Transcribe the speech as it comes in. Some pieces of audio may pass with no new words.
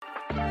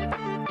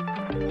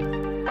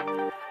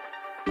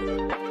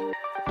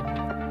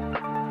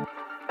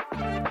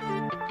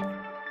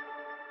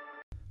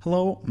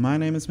Hello, my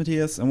name is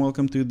Mathias and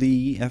welcome to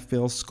the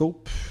FPL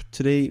Scope.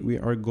 Today we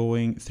are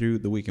going through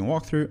the weekend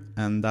walkthrough,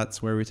 and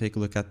that's where we take a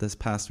look at this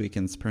past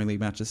weekend's Premier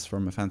League matches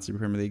from a fantasy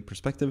Premier League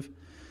perspective.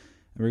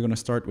 And we're going to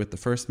start with the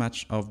first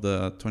match of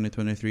the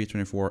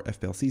 2023-24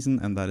 FPL season,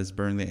 and that is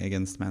Burnley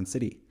against Man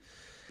City.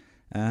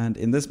 And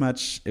in this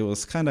match, it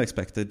was kind of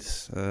expected.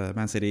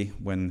 Man City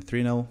win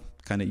 3-0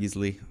 kind of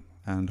easily,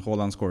 and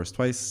Haaland scores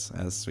twice,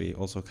 as we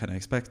also kind of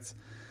expect.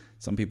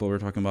 Some people were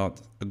talking about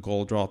a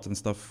goal drought and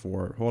stuff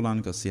for Haaland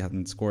because he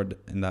hadn't scored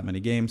in that many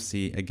games.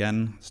 He,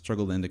 again,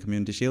 struggled in the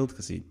Community Shield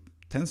because he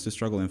tends to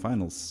struggle in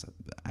finals,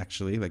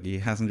 actually. Like, he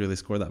hasn't really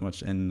scored that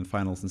much in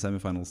finals and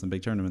semifinals and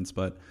big tournaments.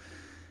 But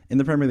in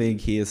the Premier League,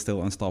 he is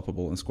still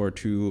unstoppable and scored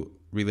two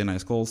really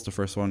nice goals. The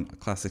first one, a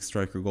classic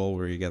striker goal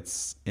where he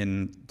gets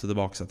into the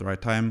box at the right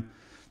time.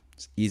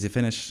 It's easy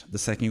finish. The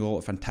second goal,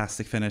 a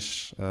fantastic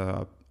finish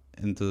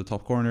into the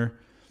top corner.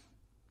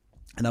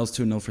 And that was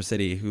 2-0 for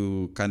City,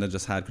 who kind of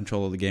just had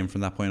control of the game from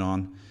that point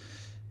on.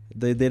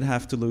 They did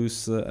have to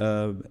lose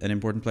an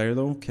important player,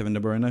 though, Kevin De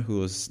Bruyne, who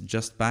was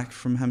just back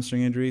from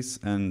hamstring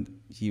injuries, and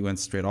he went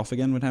straight off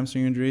again with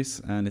hamstring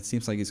injuries, and it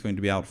seems like he's going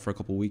to be out for a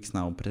couple of weeks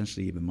now,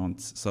 potentially even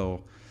months.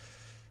 So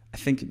I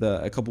think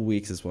a couple of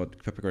weeks is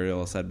what Pep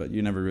Guardiola said, but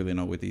you never really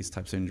know with these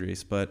types of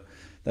injuries. But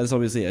that is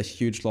obviously a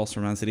huge loss for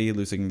Man City,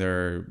 losing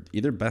their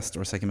either best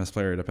or second best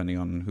player, depending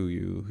on who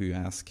you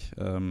ask.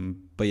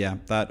 But yeah,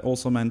 that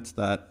also meant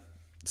that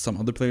some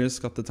other players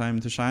got the time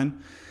to shine,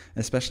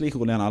 especially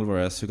Julian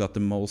Alvarez, who got the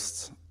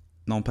most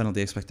non-penalty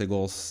expected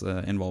goals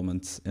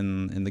involvement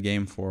in the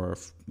game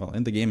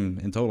in the game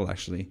in total,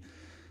 actually.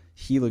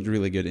 He looked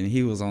really good, and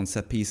he was on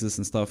set pieces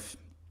and stuff.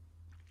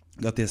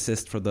 Got the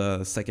assist for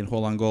the second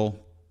Haaland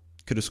goal.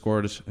 Could have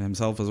scored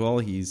himself as well.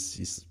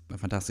 He's a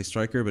fantastic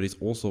striker, but he's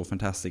also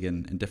fantastic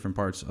in different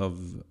parts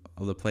of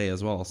the play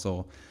as well.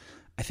 So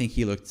I think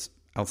he looked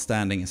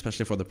outstanding,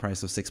 especially for the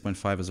price of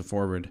 6.5 as a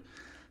forward.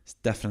 It's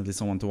definitely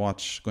someone to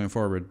watch going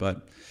forward.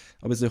 But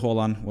obviously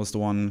Haaland was the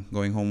one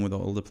going home with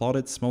all the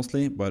plaudits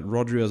mostly. But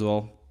Rodri as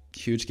well,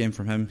 huge game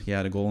from him. He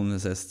had a goal and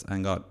assist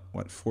and got,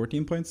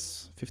 14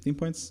 points? 15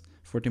 points?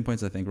 14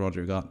 points I think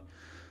Rodri got,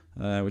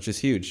 which is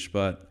huge.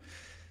 But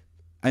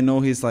I know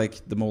he's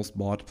like the most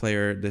bought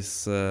player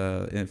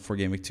for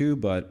Game Week 2,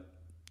 but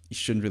you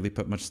shouldn't really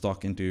put much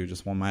stock into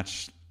just one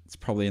match. It's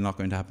probably not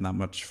going to happen that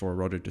much for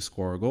Rodri to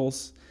score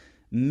goals.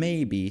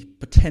 Maybe,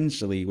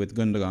 potentially, with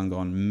Gundogan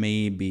gone,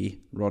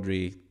 maybe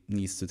Rodri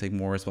needs to take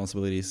more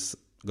responsibilities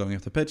going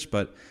off the pitch.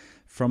 But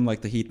from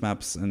like the heat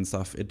maps and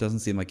stuff, it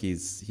doesn't seem like he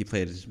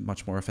played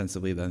much more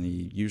offensively than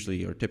he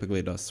usually or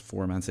typically does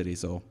for Man City.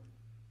 So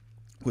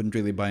wouldn't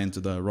really buy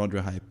into the Rodri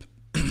hype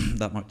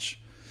that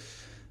much.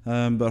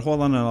 But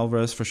Haaland and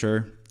Alvarez for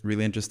sure,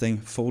 really interesting.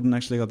 Foden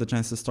actually got the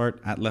chance to start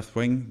at left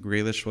wing.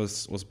 Grealish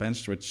was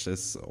benched, which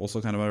is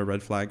also kind of a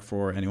red flag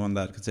for anyone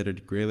that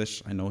considered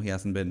Grealish. I know he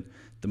hasn't been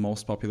the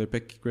most popular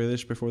pick,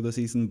 Grealish, before the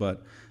season,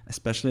 but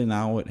especially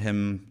now with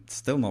him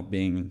still not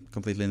being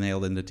completely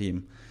nailed in the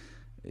team,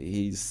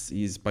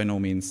 he's by no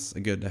means a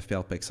good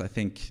FPL pick. So I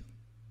think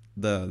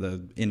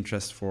the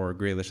interest for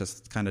Grealish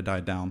has kind of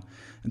died down.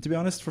 And to be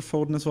honest, for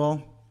Foden as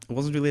well, I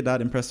wasn't really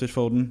that impressed with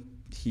Foden.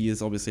 He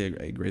is obviously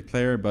a great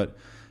player, but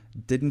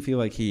didn't feel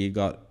like he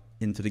got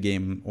into the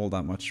game all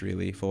that much,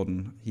 really,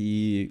 Foden.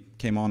 He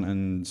came on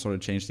and sort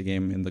of changed the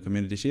game in the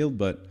Community Shield,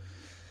 but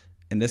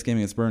in this game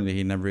against Burnley,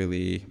 he never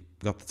really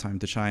got the time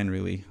to shine,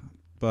 really.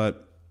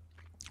 But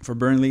for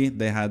Burnley,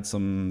 they had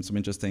some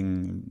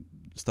interesting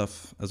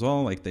stuff as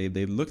well. Like, they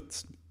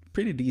looked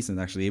pretty decent,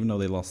 actually, even though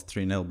they lost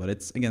 3-0, but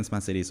it's against Man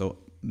City, so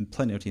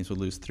plenty of teams would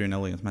lose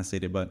 3-0 against Man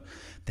City, but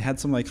they had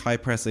some like high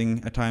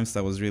pressing at times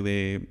that was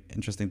really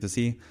interesting to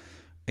see.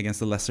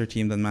 Against a lesser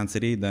team than Man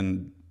City,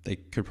 then they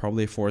could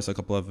probably force a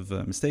couple of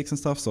mistakes and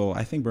stuff. So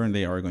I think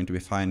Burnley are going to be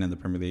fine in the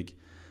Premier League.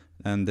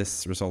 And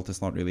this result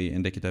is not really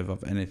indicative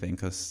of anything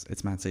because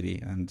it's Man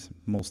City and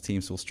most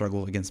teams will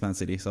struggle against Man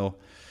City. So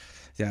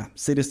yeah,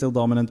 City still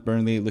dominant,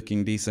 Burnley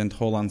looking decent,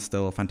 Haaland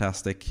still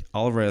fantastic,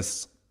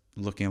 Alvarez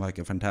looking like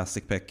a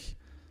fantastic pick,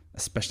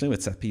 especially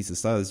with set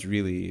pieces. That has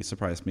really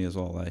surprised me as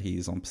well.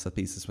 He's on set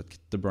pieces with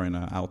De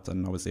Bruyne out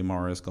and obviously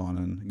Mara is gone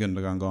and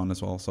Gundogan gone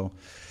as well. So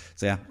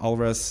yeah,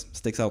 Alvarez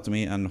sticks out to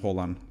me, and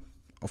Haaland,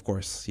 of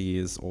course, he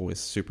is always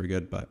super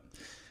good, but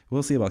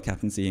we'll see about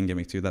captaincy in Game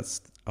Week 2.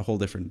 That's a whole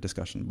different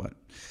discussion. But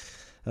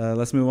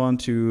let's move on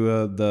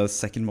to the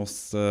second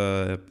most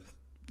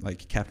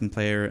captain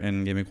player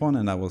in Game Week 1,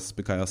 and that was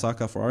Bukayo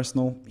Saka for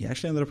Arsenal. He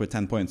actually ended up with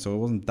 10 points, so it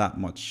wasn't that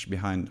much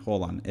behind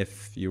Haaland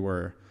if you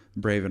were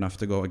brave enough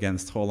to go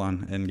against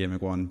Haaland in Game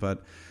Week 1.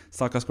 But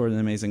Saka scored an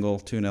amazing goal,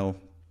 2-0.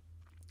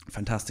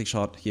 Fantastic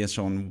shot. He has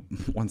shown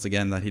once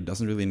again that he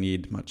doesn't really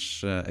need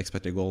much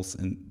expected goals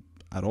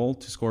at all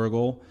to score a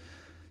goal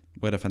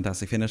with a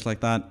fantastic finish like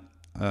that.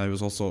 It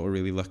was also a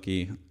really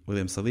lucky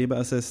William Saliba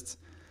assist.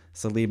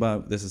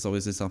 Saliba, this is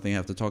obviously something I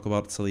have to talk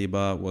about.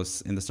 Saliba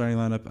was in the starting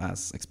lineup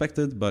as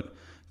expected, but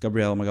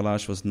Gabriel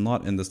Magalhaes was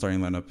not in the starting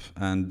lineup,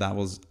 and that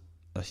was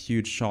a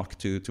huge shock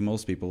to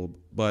most people.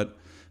 But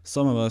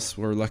some of us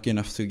were lucky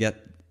enough to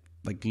get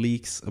like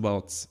leaks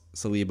about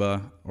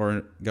Saliba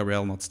or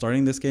Gabriel not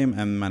starting this game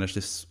and managed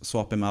to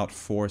swap him out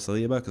for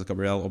Saliba, because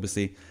Gabriel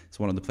obviously is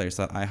one of the players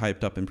that I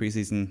hyped up in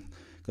preseason,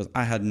 because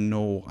I had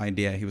no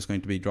idea he was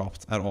going to be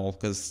dropped at all,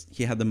 because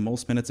he had the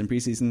most minutes in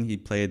preseason. He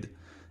played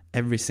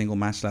every single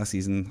match last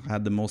season,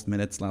 had the most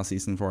minutes last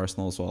season for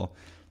Arsenal as well.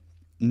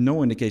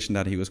 No indication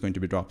that he was going to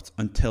be dropped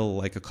until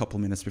like a couple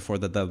minutes before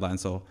the deadline.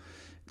 So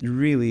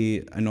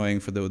really annoying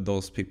for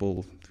those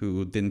people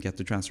who didn't get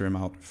to transfer him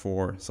out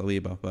for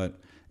Saliba. But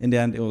in the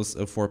end, it was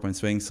a 4-point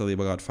swing.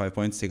 Saliba got 5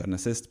 points. He got an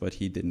assist, but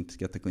he didn't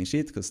get the clean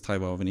sheet because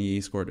Taiwo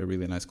Avaniyi scored a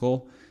really nice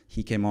goal.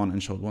 He came on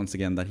and showed once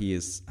again that he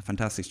is a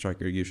fantastic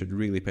striker you should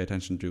really pay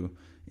attention to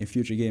in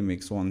future game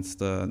weeks once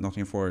the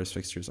Nottingham Forest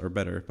fixtures are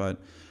better.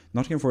 But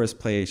Nottingham Forest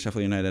play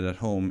Sheffield United at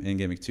home in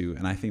game week 2,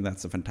 and I think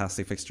that's a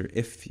fantastic fixture.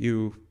 If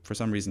you, for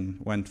some reason,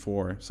 went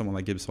for someone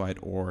like Gibbs White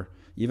or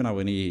even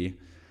Avaniyi,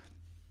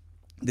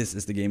 this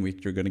is the game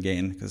week you're going to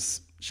gain,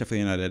 because Sheffield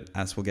United,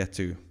 as we'll get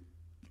to,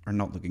 are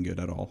not looking good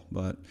at all.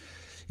 But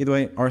either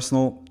way,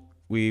 Arsenal,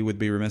 we would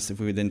be remiss if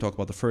we didn't talk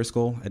about the first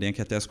goal. Eddie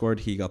Nketiah scored.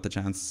 He got the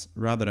chance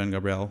rather than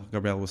Gabriel.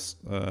 Gabriel was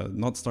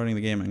not starting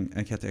the game, and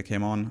Nketiah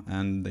came on,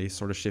 and they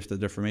sort of shifted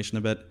their formation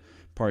a bit.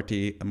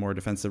 Partey, a more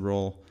defensive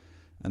role,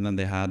 and then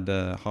they had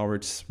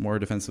Havertz more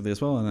defensively as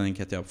well, and then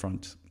Nketiah up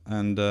front.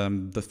 And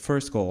the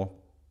first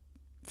goal,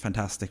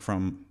 fantastic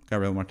from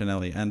Gabriel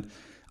Martinelli. And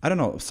I don't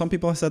know, some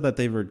people have said that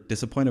they were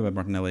disappointed with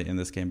Martinelli in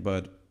this game,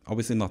 but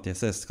obviously not the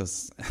assist,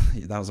 because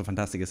that was a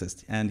fantastic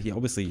assist. And he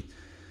obviously,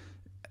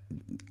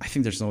 I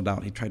think there's no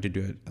doubt he tried to do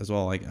it as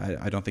well. Like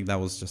I don't think that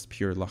was just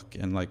pure luck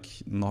and like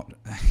not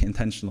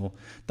intentional.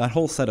 That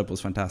whole setup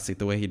was fantastic,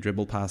 the way he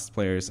dribbled past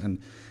players, and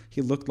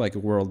he looked like a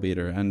world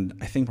beater. And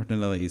I think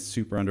Martinelli is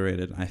super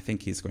underrated. I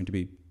think he's going to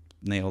be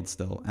nailed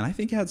still. And I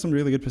think he had some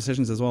really good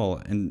positions as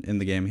well in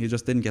the game. He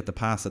just didn't get the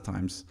pass at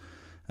times.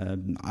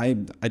 I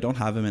don't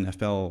have him in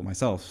FPL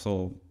myself,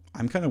 so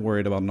I'm kind of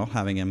worried about not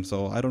having him.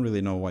 So I don't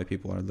really know why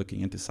people are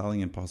looking into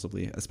selling him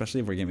possibly,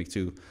 especially for Game Week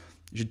 2.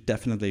 You should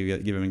definitely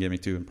give him in Game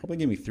Week 2 and probably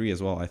Game Week 3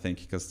 as well, I think,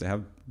 because they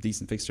have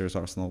decent fixtures,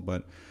 Arsenal.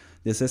 But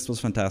the assist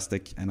was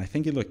fantastic, and I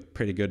think he looked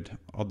pretty good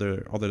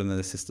other than the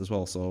assist as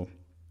well. So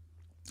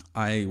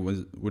I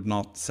would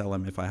not sell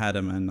him if I had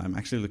him, and I'm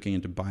actually looking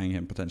into buying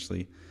him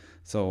potentially.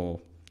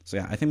 So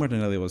yeah, I think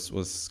Martinelli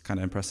was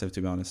kind of impressive,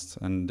 to be honest,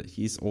 and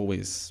he's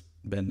always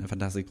been a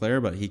fantastic player,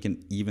 but he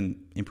can even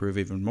improve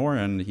even more,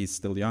 and he's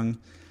still young,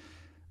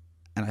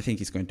 and I think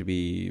he's going to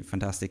be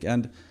fantastic.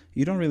 And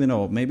you don't really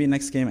know, maybe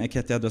next game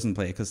Nketiah doesn't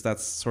play, because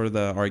that's sort of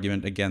the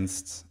argument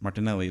against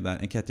Martinelli,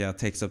 that Nketiah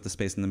takes up the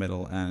space in the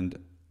middle and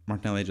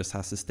Martinelli just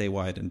has to stay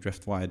wide and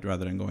drift wide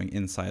rather than going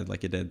inside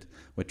like he did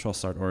with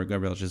Trossard or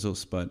Gabriel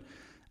Jesus. But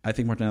I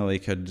think Martinelli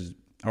could,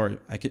 or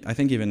I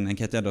think even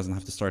Nketiah doesn't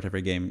have to start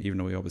every game, even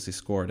though he obviously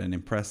scored and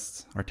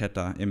impressed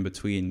Arteta in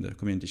between the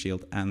Community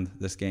Shield and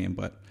this game.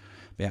 But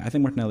yeah, I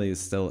think Martinelli is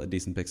still a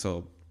decent pick,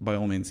 so by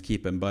all means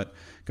keep him. But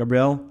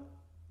Gabriel,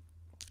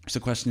 it's a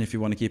question if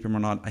you want to keep him or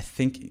not. I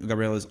think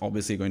Gabriel is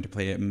obviously going to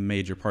play a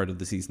major part of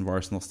the season for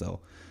Arsenal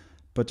still,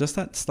 but just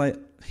that slight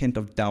hint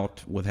of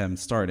doubt with him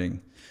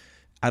starting,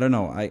 I don't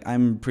know.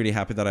 I'm pretty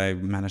happy that I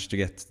managed to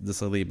get the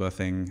Saliba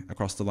thing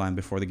across the line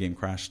before the game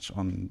crashed,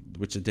 on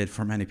which it did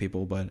for many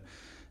people. But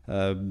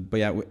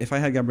yeah, if I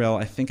had Gabriel,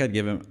 I think I'd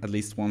give him at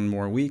least one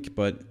more week,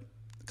 but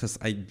because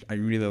I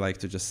really like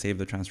to just save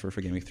the transfer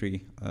for Game Week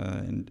 3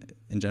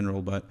 in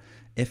general. But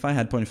if I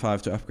had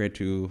 0.5 to upgrade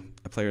to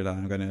a player that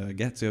I'm going to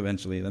get to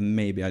eventually, then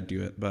maybe I'd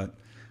do it. But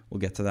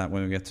we'll get to that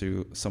when we get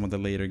to some of the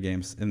later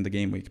games in the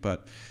game week.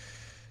 But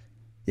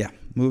yeah,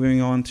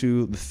 moving on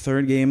to the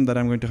third game that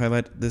I'm going to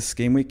highlight this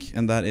game week,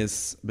 and that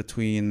is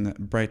between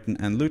Brighton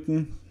and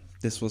Luton.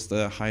 This was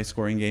the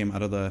high-scoring game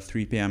out of the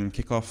 3 p.m.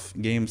 kickoff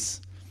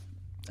games,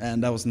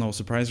 and that was no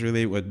surprise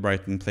really, with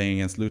Brighton playing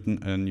against Luton,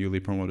 a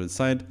newly promoted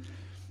side.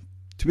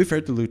 To be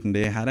fair to Luton,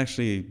 they had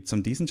actually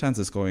some decent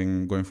chances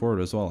going forward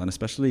as well, and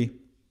especially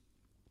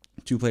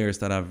two players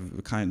that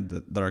are kind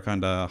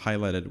of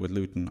highlighted with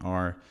Luton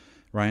are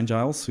Ryan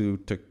Giles, who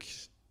took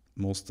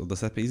most of the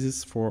set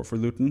pieces for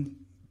Luton,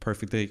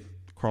 perfectly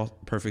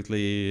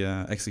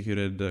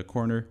executed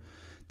corner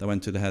that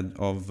went to the head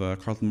of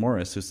Carlton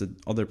Morris, who's the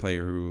other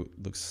player who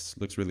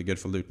looks really good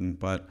for Luton.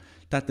 But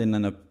that didn't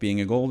end up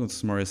being a goal,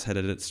 because Morris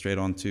headed it straight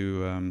on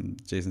to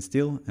Jason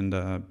Steele and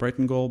the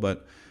Brighton goal.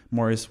 But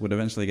Morris would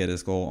eventually get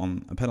his goal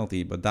on a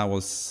penalty, but that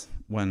was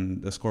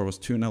when the score was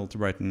 2-0 to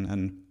Brighton,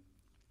 and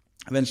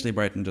eventually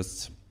Brighton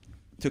just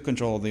took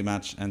control of the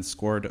match and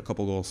scored a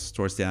couple goals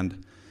towards the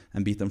end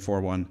and beat them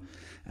 4-1.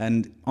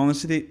 And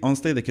honestly,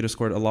 they could have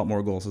scored a lot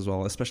more goals as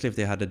well, especially if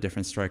they had a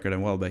different striker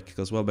than Welbeck,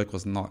 because Welbeck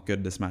was not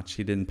good this match.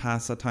 He didn't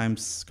pass at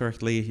times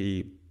correctly.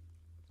 He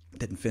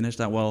didn't finish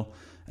that well.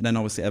 And then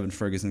obviously Evan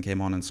Ferguson came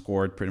on and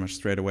scored pretty much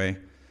straight away.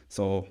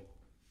 So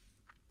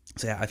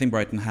yeah, I think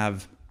Brighton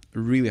have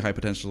really high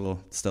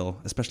potential still,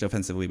 especially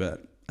offensively,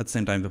 but at the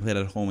same time they played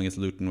at home against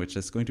Luton, which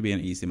is going to be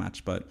an easy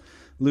match. But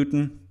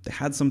Luton, they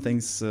had some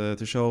things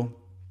to show,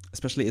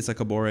 especially Issa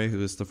Kabore,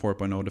 who is the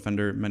 4.0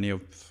 defender many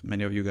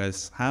of you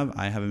guys have.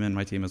 I have him in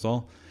my team as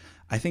well.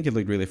 I think it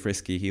looked really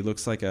frisky. He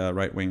looks like a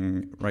right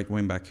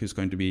wing back who's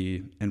going to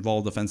be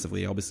involved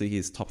offensively. Obviously,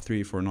 he's top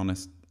 3 for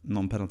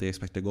non-penalty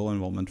expected goal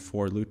involvement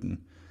for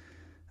Luton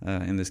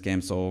in this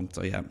game. So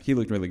yeah, he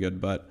looked really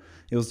good. But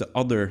it was the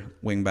other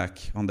wing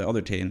back on the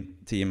other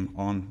team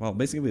on, well,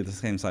 basically the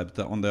same side,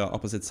 but on the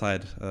opposite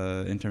side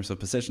in terms of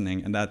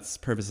positioning, and that's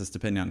Purvis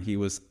Estupiñán.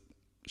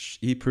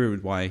 He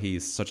proved why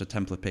he's such a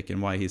template pick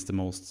and why he's the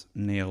most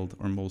nailed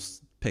or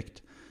most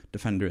picked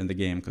defender in the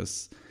game,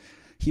 because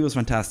he was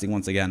fantastic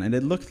once again. And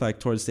it looked like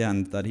towards the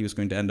end that he was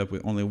going to end up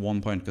with only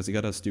 1 point because he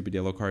got a stupid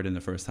yellow card in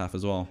the first half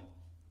as well.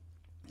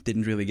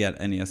 Didn't really get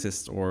any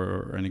assists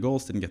or any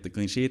goals, didn't get the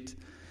clean sheet.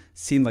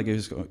 Seemed like he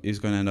was going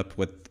to end up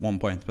with 1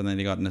 point, but then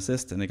he got an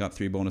assist and he got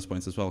 3 bonus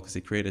points as well because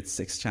he created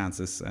 6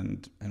 chances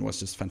and was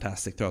just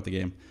fantastic throughout the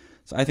game.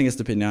 So I think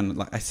Estupiñán,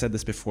 like I said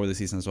this before the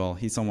season as well,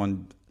 he's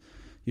someone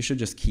you should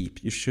just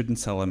keep. You shouldn't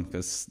sell him,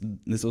 because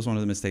this was one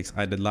of the mistakes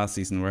I did last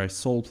season where I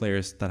sold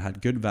players that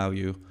had good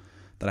value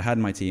that I had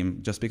in my team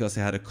just because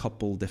they had a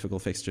couple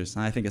difficult fixtures.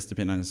 And I think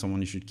Estupiñán is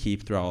someone you should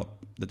keep throughout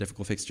the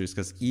difficult fixtures,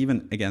 because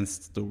even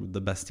against the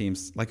best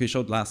teams, like we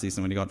showed last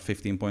season when he got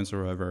 15 points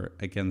or whatever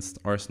against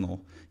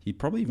Arsenal, he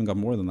probably even got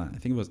more than that. I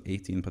think it was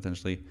 18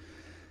 potentially.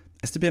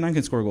 Estupiñán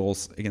can score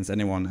goals against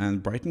anyone,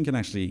 and Brighton can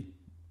actually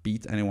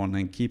beat anyone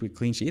and keep a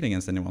clean sheet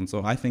against anyone.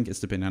 So I think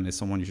Estupiñán is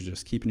someone you should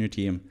just keep in your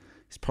team.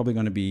 He's probably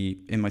going to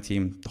be in my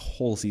team the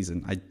whole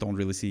season. I don't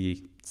really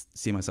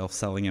see myself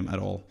selling him at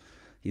all.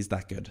 He's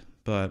that good.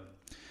 But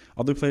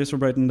other players for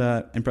Brighton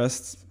that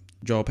impressed,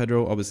 João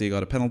Pedro obviously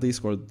got a penalty,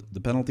 scored the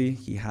penalty.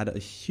 He had a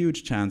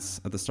huge chance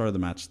at the start of the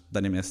match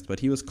that he missed, but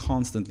he was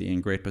constantly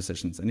in great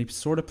positions. And he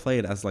sort of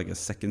played as like a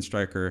second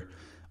striker,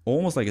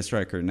 almost like a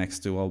striker next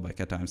to Welbeck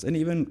at times, and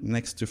even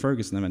next to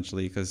Ferguson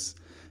eventually, because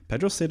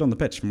Pedro stayed on the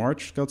pitch.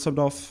 March got subbed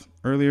off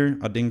earlier.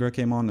 Adingra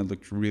came on and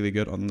looked really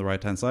good on the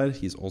right-hand side.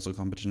 He's also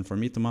competition for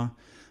Mitoma.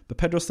 But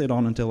Pedro stayed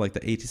on until like the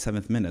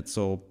 87th minute.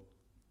 So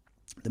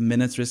the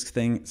minutes risk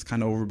thing is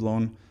kind of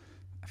overblown.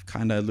 I've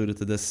kind of alluded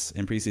to this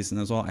in preseason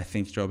as well. I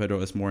think João Pedro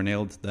is more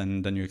nailed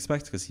than you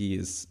expect, because he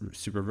is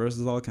super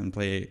versatile, can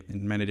play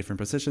in many different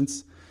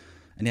positions.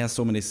 And he has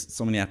so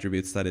many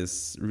attributes that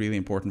is really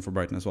important for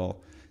Brighton as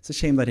well. It's a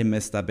shame that he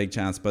missed that big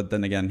chance, but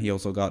then again, he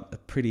also got a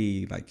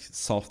pretty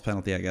soft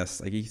penalty, I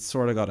guess. Like, he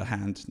sort of got a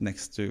hand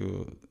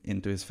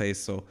into his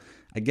face, so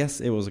I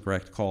guess it was a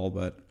correct call,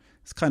 but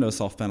it's kind of a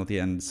soft penalty,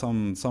 and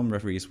some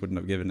referees wouldn't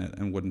have given it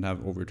and wouldn't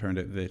have overturned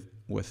it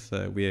with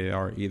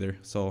VAR either.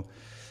 So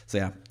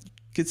yeah,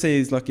 could say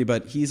he's lucky,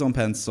 but he's on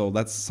pens, so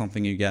that's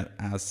something you get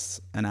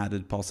as an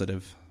added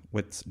positive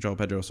with João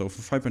Pedro. So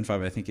for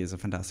 5.5, I think he's a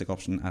fantastic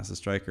option as a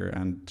striker,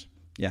 and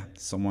yeah,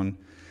 someone.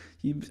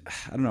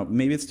 I don't know,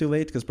 maybe it's too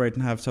late because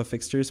Brighton have tough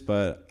fixtures,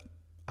 but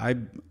I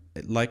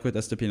like with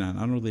Estupiñán,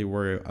 I don't really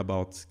worry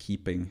about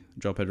keeping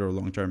João Pedro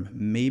long term.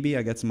 Maybe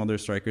I get some other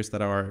strikers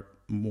that are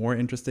more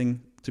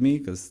interesting to me,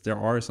 because there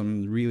are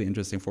some really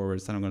interesting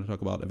forwards that I'm going to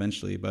talk about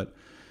eventually. But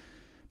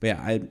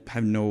yeah, I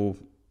have no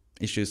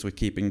issues with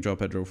keeping João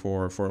Pedro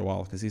for a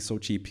while, because he's so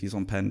cheap. He's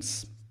on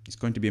pens. He's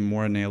going to be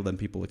more nailed than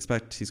people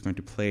expect. He's going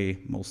to play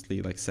mostly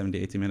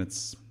 70-80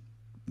 minutes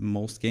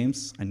most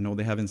games. I know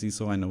they have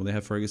Enciso, I know they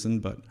have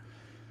Ferguson, but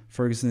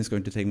Ferguson is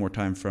going to take more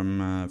time from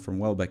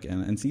Welbeck,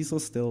 and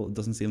Enciso still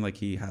doesn't seem like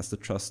he has the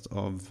trust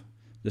of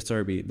De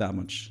Zerbi that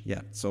much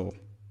yet. So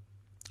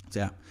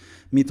yeah,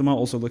 Mitoma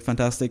also looked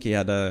fantastic. He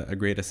had a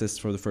great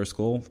assist for the first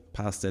goal,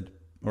 passed it,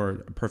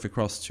 or a perfect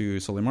cross to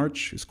Solly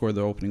March, who scored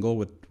the opening goal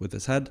with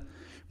his head.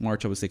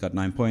 March obviously got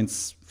 9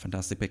 points,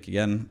 fantastic pick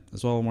again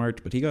as well,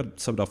 March, but he got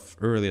subbed off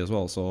early as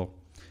well, so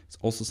it's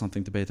also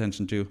something to pay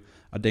attention to.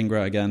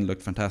 Adingra again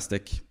looked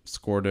fantastic,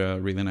 scored a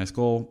really nice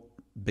goal.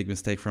 Big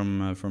mistake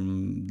from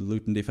the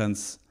Luton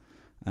defense,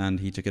 and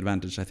he took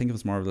advantage. I think it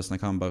was Marvelous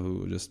Nakamba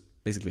who just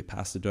basically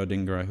passed it to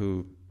Adingra,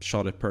 who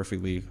shot it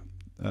perfectly,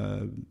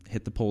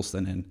 hit the post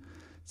and in.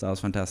 So that was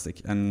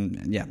fantastic.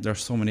 And yeah, there are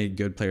so many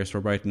good players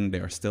for Brighton. They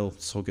are still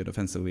so good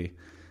offensively.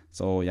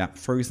 So yeah,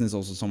 Ferguson is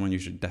also someone you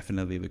should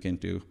definitely look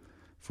into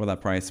for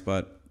that price.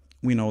 But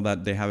we know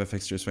that they have a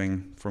fixture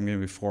swing from game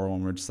week 4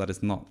 onwards that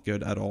is not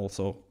good at all.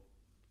 So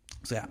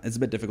yeah, it's a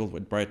bit difficult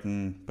with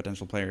Brighton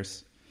potential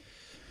players.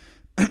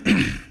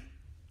 When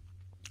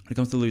it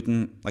comes to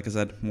Luton, like I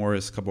said,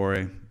 Morris,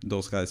 Kabore,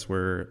 those guys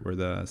were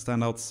the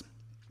standouts.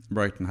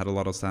 Brighton had a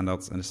lot of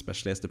standouts, and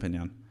especially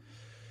Estupiñán.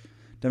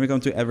 Then we come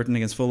to Everton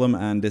against Fulham,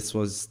 and this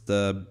was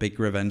the big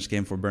revenge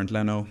game for Bernd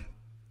Leno.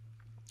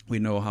 We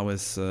know how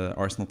his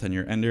Arsenal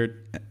tenure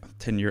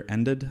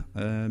ended,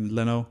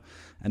 Leno,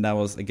 and that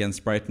was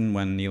against Brighton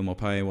when Neil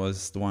Maupay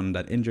was the one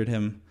that injured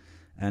him,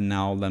 and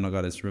now Leno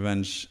got his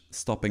revenge,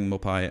 stopping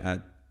Maupay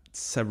at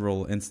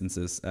several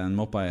instances. And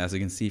Maupay, as you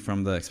can see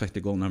from the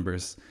expected goal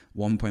numbers,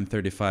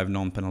 1.35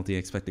 non-penalty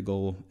expected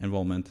goal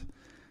involvement,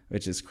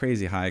 which is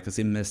crazy high because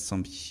he missed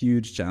some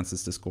huge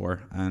chances to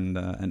score, and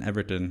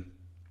Everton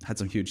had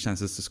some huge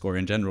chances to score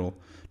in general.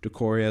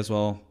 Doucouré as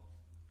well,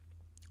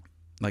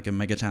 like a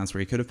mega chance where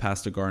he could have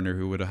passed to Garner,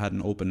 who would have had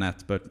an open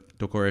net, but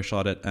Doucouré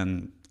shot it,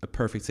 and a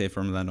perfect save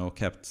from Leno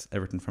kept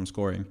Everton from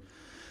scoring.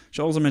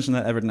 Should also mention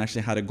that Everton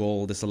actually had a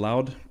goal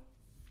disallowed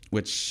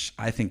which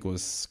I think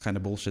was kind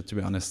of bullshit, to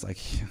be honest. Like,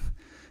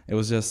 it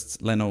was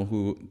just Leno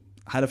who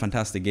had a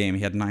fantastic game.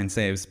 He had 9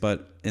 saves,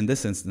 but in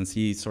this instance,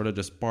 he sort of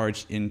just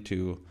barged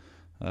into,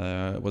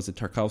 was it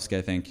Tarkowski,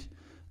 I think,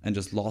 and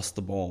just lost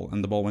the ball.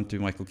 And the ball went to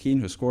Michael Keane,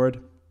 who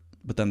scored,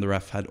 but then the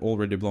ref had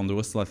already blown the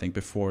whistle, I think,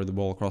 before the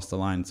ball crossed the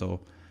line.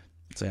 So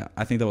yeah,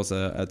 I think that was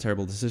a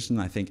terrible decision.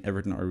 I think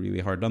Everton are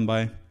really hard done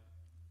by.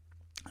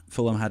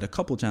 Fulham had a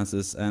couple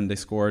chances, and they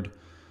scored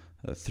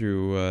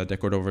through De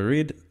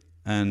Cordova-Reid.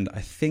 And I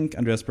think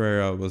Andreas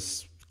Pereira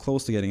was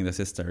close to getting the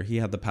assist there. He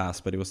had the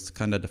pass, but it was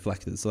kind of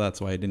deflected, so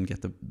that's why he didn't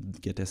get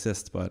the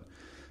assist. But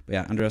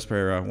yeah, Andreas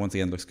Pereira once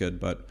again looks good.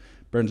 But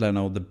Bernd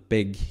Leno, the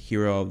big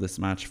hero of this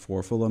match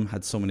for Fulham,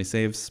 had so many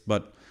saves.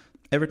 But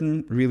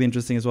Everton, really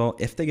interesting as well.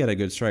 If they get a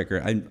good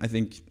striker, I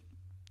think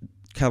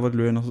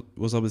Calvert-Lewin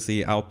was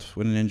obviously out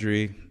with an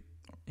injury.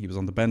 He was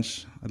on the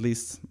bench, at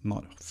least,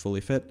 not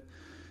fully fit.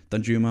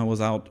 Danjuma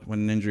was out with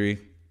an injury.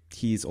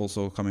 He's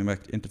also coming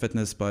back into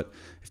fitness, but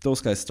if those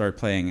guys start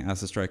playing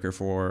as a striker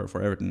for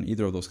Everton,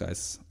 either of those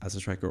guys as a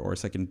striker or a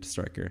second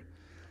striker,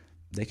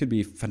 they could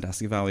be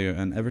fantastic value,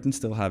 and Everton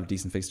still have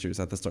decent fixtures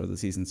at the start of the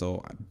season,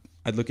 so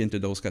I'd look into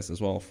those guys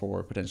as well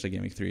for potentially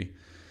Game Week 3.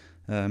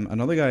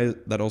 Another guy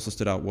that also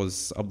stood out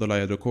was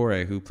Abdoulaye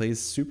Doucouré, who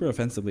plays super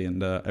offensively in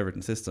the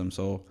Everton system,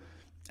 so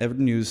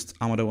Everton used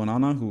Amadou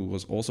Onana, who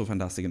was also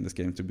fantastic in this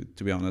game,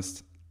 to be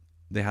honest.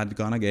 They had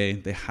Gana Gay,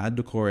 they had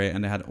Doucouré,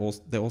 and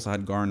they also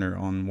had Garner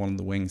on one of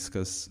the wings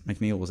because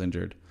McNeil was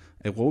injured.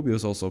 Iwobi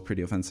was also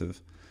pretty offensive.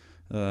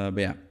 But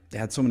yeah, they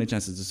had so many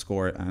chances to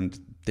score and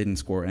didn't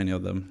score any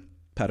of them.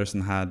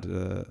 Patterson had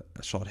a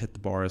shot hit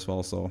the bar as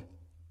well, so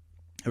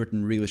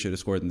Everton really should have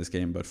scored in this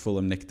game, but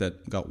Fulham nicked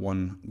it, got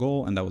 1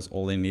 goal, and that was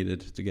all they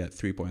needed to get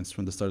 3 points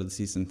from the start of the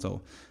season.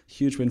 So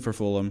huge win for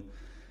Fulham.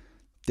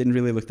 Didn't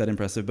really look that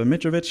impressive, but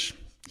Mitrovic,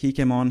 he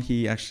came on.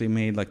 He actually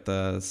made like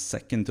the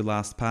second to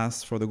last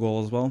pass for the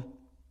goal as well.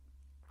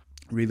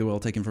 Really well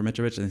taken for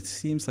Mitrovic, and it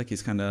seems like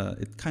seems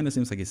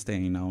like he's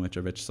staying now,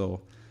 Mitrovic.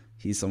 So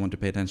he's someone to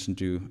pay attention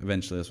to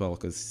eventually as well,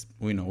 because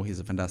we know he's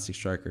a fantastic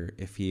striker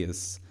if he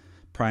is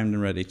primed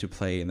and ready to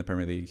play in the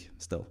Premier League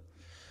still.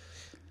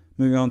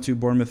 Moving on to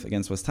Bournemouth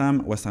against West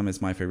Ham. West Ham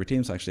is my favorite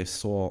team, so I actually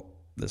saw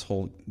this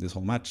whole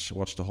match,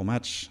 watched the whole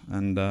match,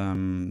 and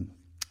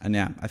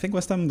yeah, I think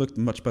West Ham looked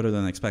much better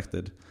than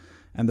expected.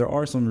 And there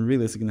are some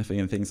really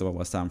significant things about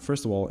West Ham.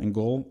 First of all, in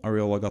goal,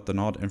 Areola got the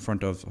nod in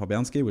front of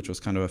Fabianski, which was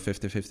kind of a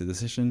 50-50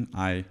 decision.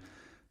 I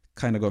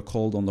kind of got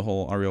cold on the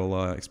whole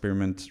Areola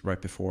experiment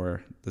right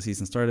before the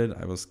season started.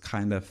 I was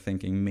kind of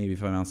thinking maybe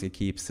Fabianski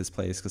keeps his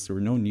place because there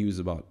were no news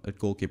about a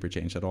goalkeeper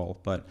change at all.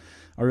 But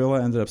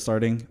Areola ended up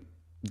starting,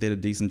 did a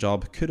decent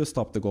job, could have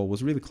stopped the goal,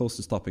 was really close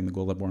to stopping the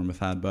goal that Bournemouth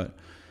had, but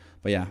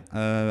yeah,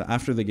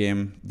 after the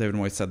game, David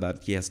Moyes said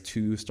that he has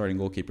 2 starting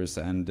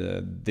goalkeepers and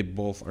they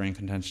both are in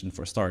contention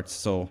for starts.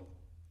 So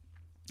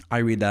I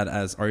read that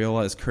as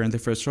Areola is currently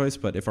first choice,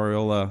 but if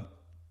Areola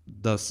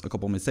does a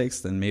couple of mistakes,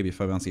 then maybe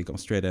Fabianski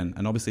comes straight in.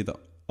 And obviously the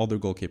other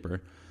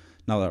goalkeeper,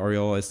 now that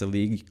Areola is the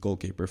league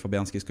goalkeeper,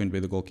 Fabianski is going to be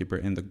the goalkeeper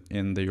in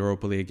the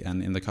Europa League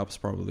and in the Cups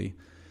probably.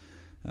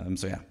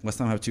 So yeah, West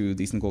Ham have 2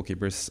 decent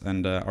goalkeepers,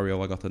 and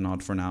Areola got the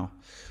nod for now.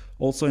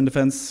 Also in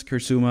defense,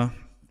 Kurzuma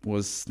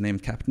was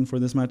named captain for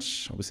this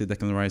match. Obviously,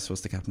 Declan Rice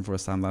was the captain for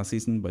West Ham last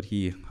season, but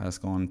he has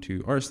gone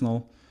to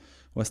Arsenal.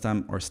 West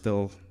Ham are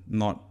still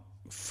not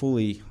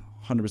fully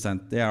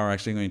 100%. They are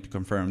actually going to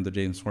confirm the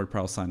James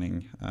Ward-Prowse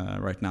signing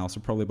right now. So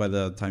probably by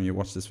the time you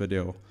watch this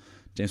video,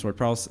 James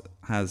Ward-Prowse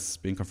has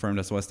been confirmed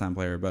as a West Ham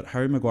player, but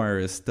Harry Maguire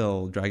is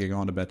still dragging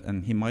on a bit,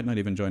 and he might not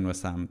even join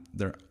West Ham.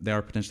 They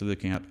are potentially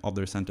looking at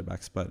other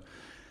centre-backs, but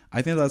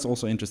I think that's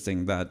also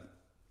interesting that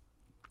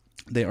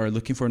they are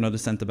looking for another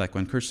centre-back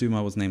when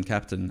Kurzuma was named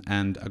captain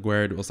and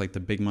Aguerd was like the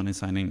big money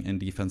signing in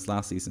defense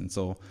last season.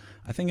 So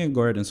I think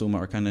Aguerd and Zuma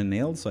are kind of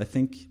nailed. So I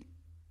think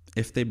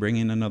if they bring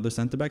in another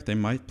centre-back, they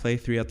might play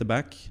 3 at the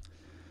back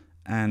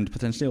and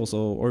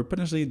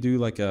potentially do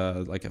like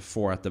a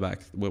 4 at the back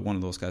with one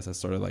of those guys as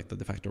sort of like the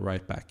de facto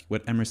right back,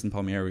 with Emerson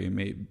Palmieri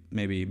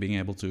maybe being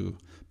able to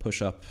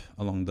push up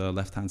along the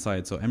left-hand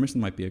side. So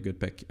Emerson might be a good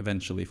pick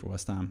eventually for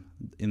West Ham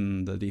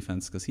in the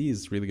defense because he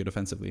is really good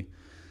offensively.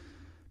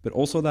 But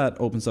also that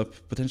opens up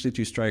potentially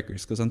 2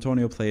 strikers, because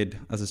Antonio played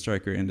as a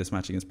striker in this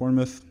match against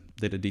Bournemouth,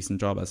 did a decent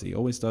job as he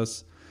always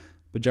does.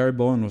 But Jared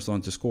Bowen was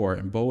on to score,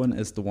 and Bowen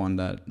is the one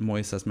that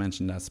Moyes has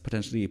mentioned as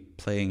potentially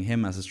playing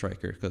him as a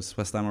striker, because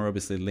West Ham are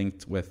obviously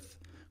linked with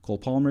Cole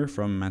Palmer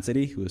from Man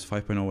City, who is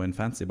 5.0 in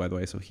fantasy, by the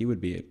way, so he would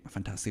be a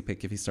fantastic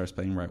pick if he starts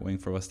playing right wing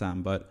for West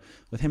Ham. But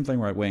with him playing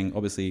right wing,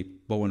 obviously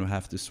Bowen would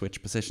have to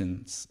switch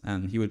positions,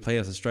 and he would play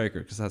as a striker,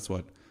 because that's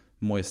what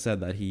Moyes said,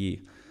 that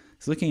he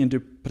is looking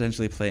into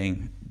potentially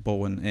playing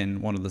Bowen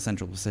in one of the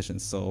central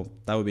positions, so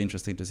that would be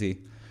interesting to see.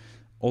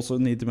 Also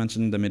need to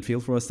mention the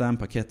midfield for West Ham.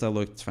 Paqueta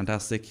looked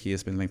fantastic. He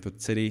has been linked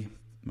with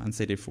Man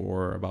City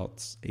for about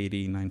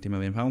 80-90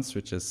 million pounds,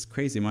 which is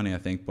crazy money, I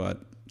think,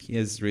 but he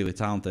is really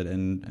talented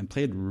and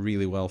played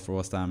really well for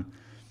West Ham.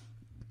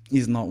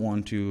 He's not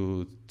one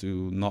to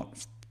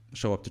not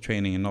show up to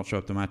training and not show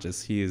up to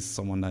matches. He is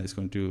someone that is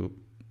going to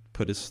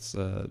put his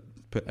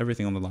put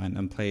everything on the line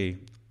and play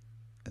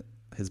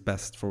his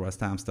best for West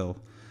Ham still,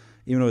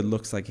 even though it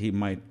looks like he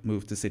might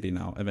move to City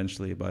now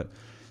eventually. But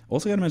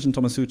also got to mention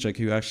Thomas Suchek,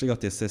 who actually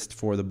got the assist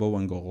for the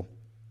Bowen goal.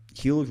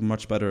 He looked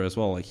much better as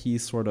well. Like,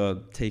 he's sort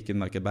of taken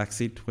like a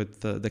backseat with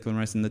Declan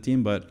Rice in the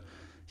team, but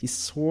he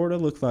sort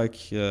of looked like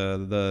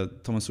the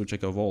Thomas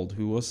Suchek of old,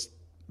 who was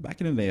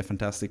back in the day a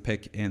fantastic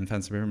pick in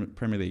Fantasy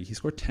Premier League. He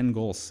scored 10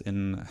 goals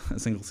in a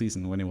single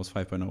season when he was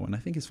 5.0, and I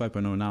think he's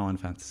 5.0 now in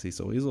Fantasy,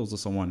 so he's also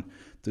someone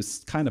to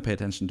kind of pay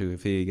attention to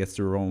if he gets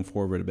to roam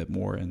forward a bit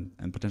more and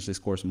potentially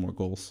score some more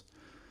goals.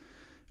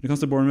 When it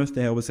comes to Bournemouth,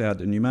 they obviously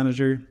had a new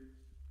manager,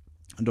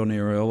 Donny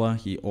Areola.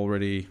 He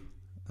already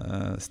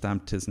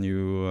stamped his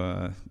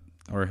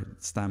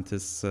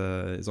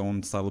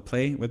own style of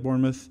play with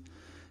Bournemouth.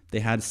 They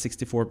had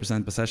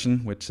 64%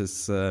 possession, which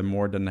is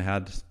more than they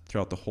had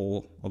throughout the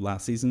whole of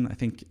last season. I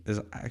think there's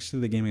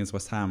actually the game against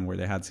West Ham where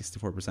they had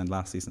 64%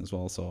 last season as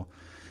well. So,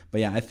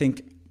 but yeah, I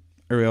think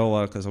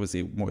Areola, because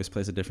obviously Moyes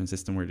plays a different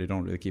system where they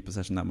don't really keep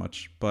possession that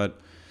much. But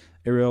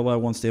Areola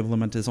wants to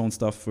implement his own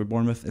stuff for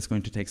Bournemouth. It's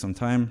going to take some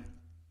time.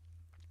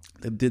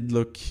 They did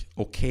look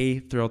okay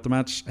throughout the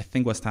match. I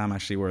think West Ham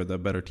actually were the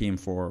better team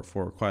for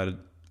quite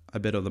a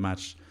bit of the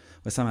match.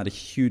 West Ham had a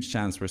huge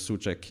chance where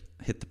Suchek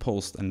hit the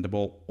post and the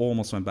ball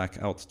almost went back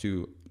out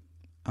to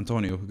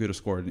Antonio, who could have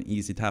scored an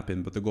easy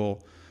tap-in, but the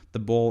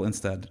ball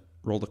instead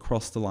rolled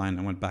across the line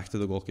and went back to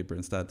the goalkeeper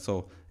instead.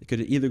 So it could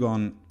have either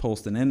gone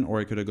post and in,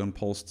 or it could have gone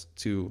post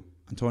to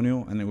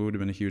Antonio, and it would have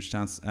been a huge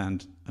chance.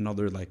 And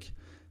another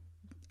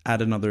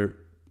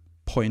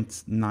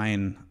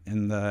 0.9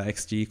 in the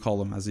XG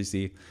column, as you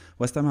see.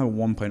 West Ham have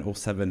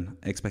 1.07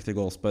 expected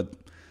goals, but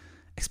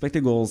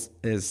expected goals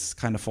is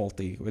kind of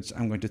faulty, which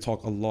I'm going to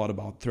talk a lot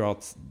about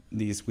throughout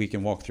these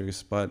weekend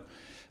walkthroughs. But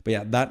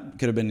yeah, that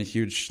could have been a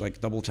huge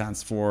double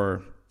chance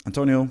for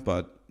Antonio,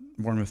 but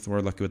Bournemouth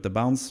were lucky with the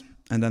bounce.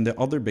 And then the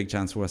other big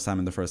chance for West Ham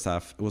in the first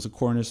half, it was a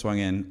corner swung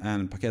in,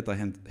 and Paqueta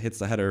hits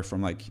the header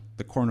from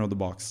the corner of the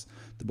box.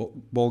 The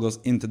ball goes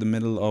into the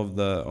middle of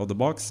the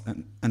box,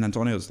 and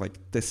Antonio is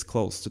this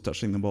close to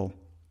touching the ball.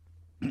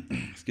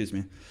 Excuse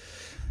me.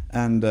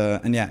 And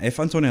yeah, if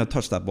Antonio had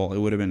touched that ball, it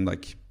would have been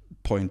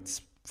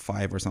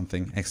 0.5 or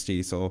something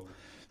XG. So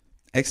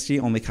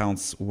XG only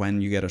counts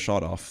when you get a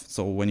shot off.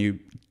 So when you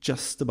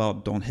just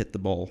about don't hit the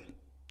ball,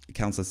 it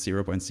counts as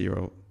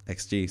 0.0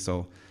 XG.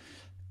 So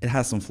it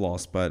has some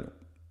flaws, but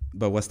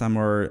West Ham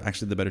were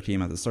actually the better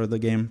team at the start of the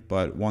game.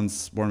 But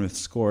once Bournemouth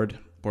scored,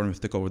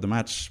 Bournemouth took over the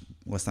match.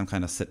 West Ham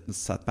kind of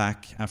sat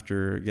back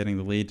after getting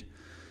the lead,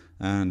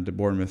 and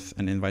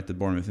invited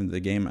Bournemouth into the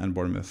game, and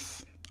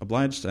Bournemouth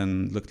obliged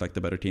and looked like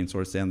the better team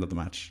towards the end of the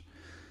match.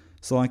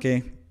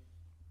 Solanke,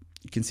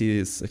 you can see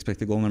his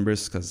expected goal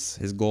numbers because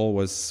his goal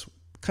was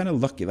kind of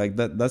lucky.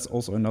 That's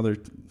also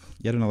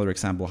yet another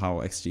example how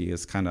XG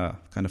is kind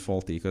of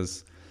faulty,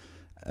 because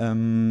I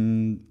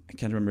can't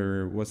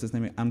remember what's his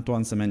name,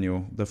 Antoine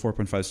Semenyo, the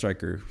 4.5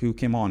 striker, who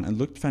came on and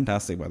looked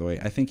fantastic, by the way.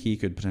 I think he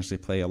could potentially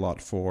play a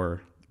lot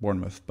for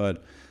Bournemouth,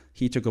 but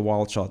he took a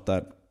wild shot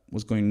that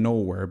was going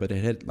nowhere, but it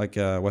hit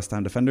a West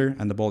Ham defender,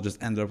 and the ball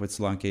just ended up with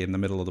Solanke in the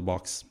middle of the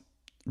box.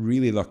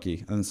 Really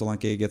lucky. And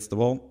Solanke gets the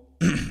ball.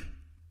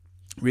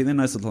 Really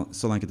nice of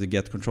Solanke to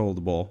get control of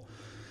the ball.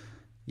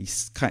 He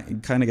gets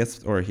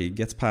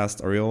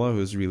past Areola,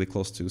 who's really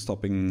close to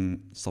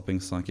stopping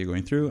Solanke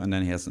going through, and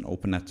then he has an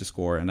open net to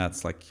score, and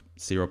that's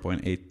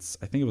 0.8.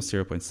 I think it was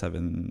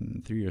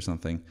 0.73 or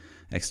something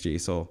XG.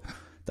 So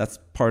that's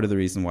part of the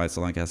reason why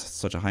Solanke has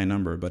such a high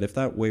number. But if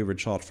that wayward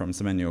shot from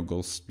Semenyo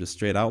goes just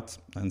straight out,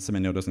 and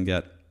Semenyo doesn't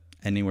get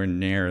anywhere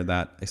near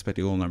that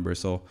expected goal number,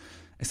 so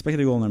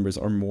expected goal numbers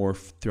are more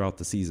throughout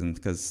the season,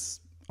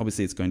 because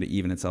obviously it's going to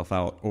even itself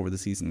out over the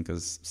season,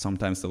 because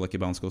sometimes the lucky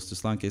bounce goes to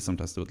Solanke,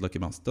 sometimes the lucky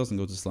bounce doesn't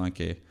go to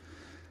Solanke.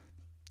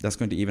 That's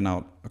going to even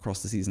out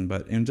across the season,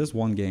 but in just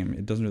one game,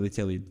 it doesn't really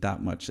tell you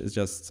that much. It's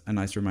just a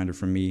nice reminder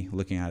for me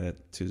looking at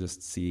it to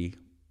just see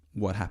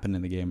what happened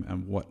in the game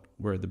and what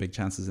were the big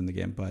chances in the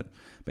game. But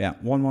yeah,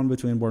 1-1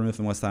 between Bournemouth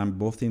and West Ham.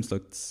 Both teams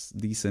looked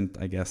decent,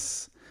 I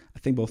guess. I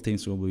think both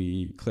teams will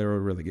be clear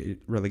of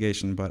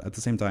relegation, but at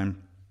the same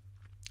time,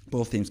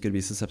 both teams could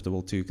be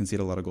susceptible to concede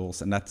a lot of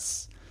goals, and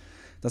that's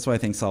why I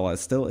think Salah is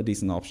still a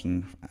decent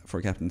option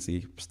for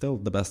captaincy, still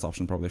the best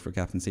option probably for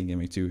captaincy in Game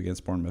Week 2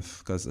 against Bournemouth,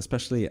 because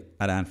especially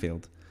at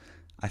Anfield,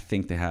 I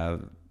think they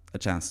have a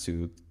chance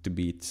to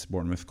beat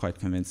Bournemouth quite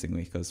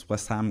convincingly, because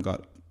West Ham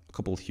got a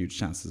couple of huge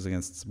chances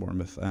against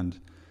Bournemouth, and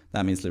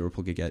that means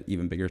Liverpool could get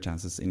even bigger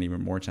chances and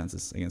even more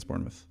chances against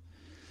Bournemouth.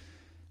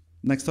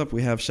 Next up,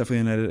 we have Sheffield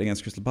United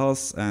against Crystal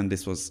Palace, and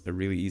this was a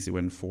really easy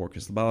win for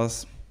Crystal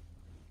Palace.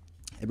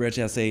 Eberechi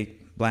Eze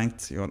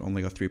blanked. He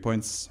only got 3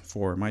 points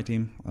for my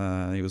team.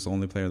 He was the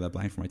only player that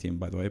blanked for my team,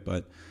 by the way,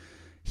 but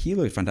he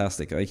looked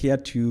fantastic. He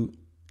had two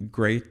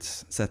great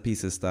set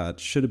pieces that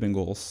should have been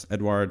goals.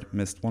 Edouard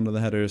missed one of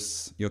the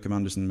headers. Joachim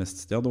Andersen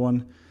missed the other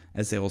one.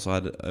 Eze also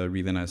had a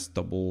really nice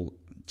double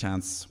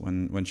chance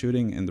when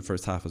shooting in the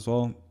first half as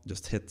well.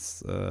 Just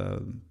hits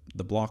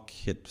the block,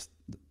 hit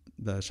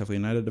the Sheffield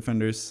United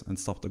defenders and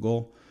stopped the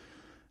goal.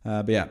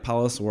 But yeah,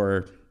 Palace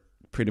were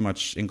pretty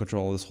much in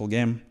control of this whole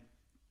game.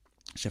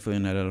 Sheffield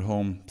United at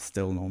home,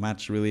 still no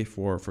match really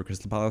for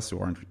Crystal Palace, who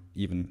aren't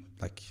even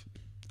like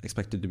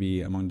expected to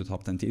be among the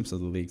top 10 teams of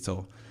the league.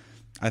 So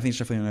I think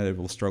Sheffield United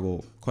will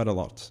struggle quite a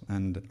lot,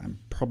 and I'm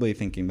probably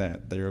thinking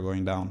that they are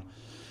going down.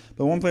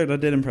 But one player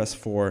that did impress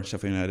for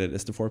Sheffield United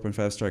is the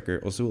 4.5 striker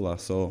Ozula.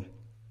 So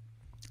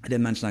I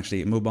did mention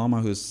actually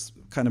Mubama, who's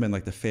kind of been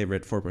like the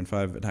favorite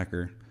 4.5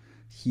 attacker.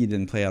 He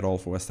didn't play at all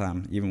for West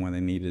Ham, even when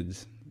they needed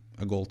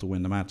a goal to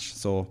win the match.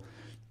 So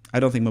I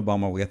don't think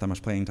Mubama will get that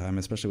much playing time,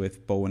 especially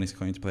with Bowen is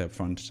going to play up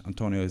front.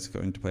 Antonio is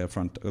going to play up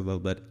front a little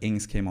bit.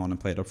 Ings came on and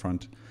played up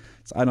front.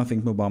 So I don't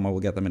think Mubama will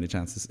get that many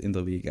chances in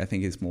the league. I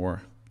think he's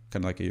more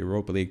kind of like a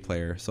Europa League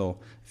player. So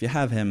if you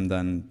have him,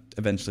 then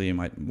eventually you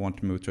might want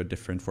to move to a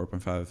different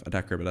 4.5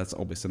 attacker, but that's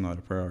obviously not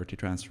a priority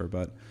transfer.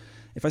 But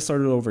if I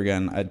started over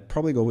again, I'd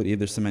probably go with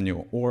either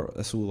Semenyo or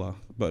Ozula.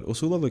 But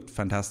Ozula looked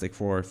fantastic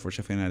for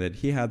Sheffield United.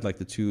 He had like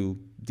the two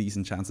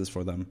decent chances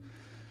for them.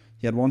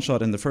 He had one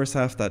shot in the first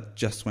half that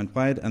just went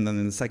wide, and then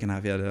in the second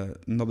half he had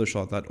another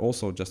shot that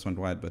also just went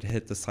wide, but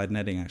hit the side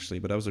netting actually.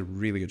 But that was a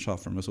really good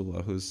shot from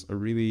Ozula, who's a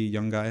really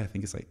young guy. I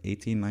think he's like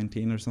 18,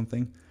 19 or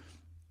something.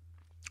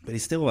 But he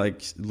still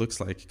like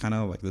looks like kind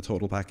of like the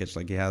total package.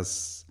 Like he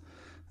has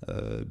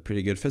a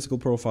pretty good physical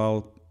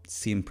profile,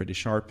 seemed pretty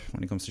sharp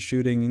when it comes to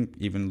shooting,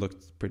 even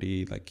looked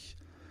pretty like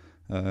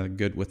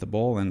good with the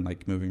ball and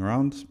like moving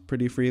around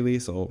pretty freely.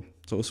 So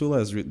Ozula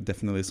is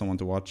definitely someone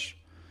to watch.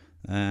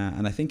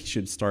 And I think he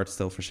should start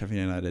still for Sheffield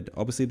United.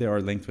 Obviously, they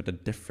are linked with a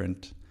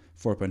different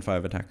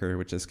 4.5 attacker,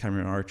 which is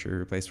Cameron Archer,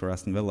 who plays for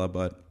Aston Villa.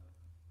 But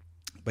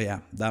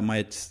yeah, that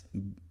might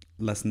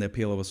lessen the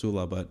appeal of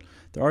Ozula. But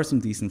there are some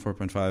decent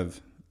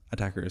 4.5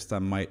 attackers that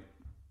might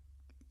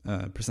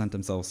present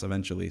themselves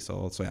eventually.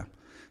 So yeah,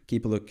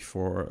 keep a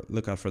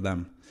lookout for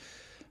them.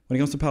 When it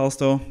comes to Palace,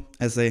 though,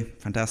 Eze,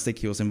 fantastic.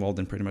 He was involved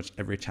in pretty much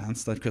every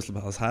chance that Crystal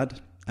Palace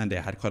had, and they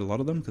had quite a lot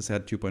of them because they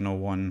had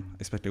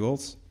 2.01 expected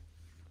goals.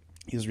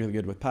 He's really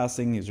good with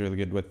passing. He's really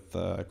good with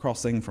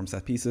crossing from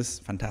set pieces.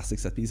 Fantastic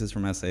set pieces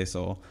from SA.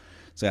 So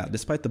yeah,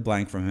 despite the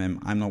blank from him,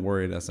 I'm not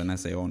worried as an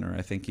SA owner.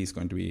 I think he's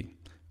going to be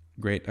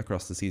great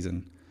across the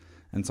season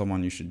and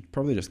someone you should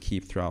probably just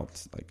keep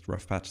throughout like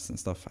rough patches and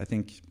stuff. I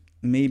think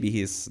maybe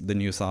he's the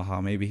new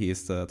Saha. Maybe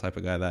he's the type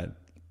of guy that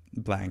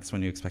blanks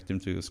when you expect him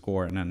to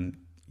score and then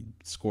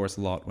scores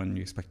a lot when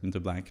you expect him to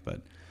blank.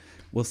 But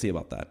we'll see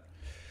about that.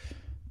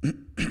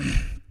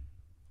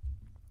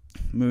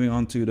 Moving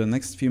on to the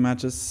next few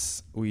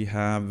matches, we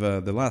have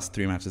the last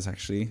three matches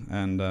actually,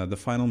 and the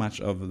final match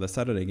of the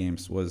Saturday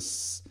games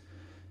was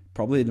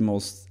probably the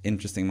most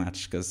interesting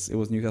match because it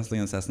was Newcastle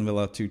against Aston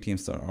Villa, two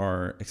teams that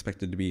are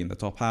expected to be in the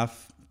top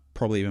half,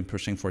 probably even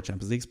pushing for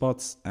Champions League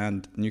spots,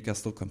 and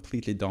Newcastle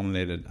completely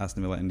dominated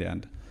Aston Villa in the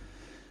end.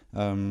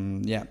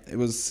 Yeah, it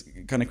was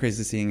kind of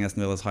crazy seeing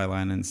Aston Villa's high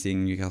line and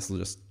seeing Newcastle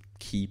just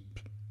keep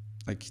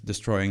like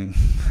destroying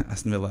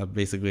Aston Villa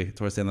basically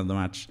towards the end of the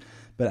match.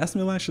 But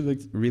Aston Villa actually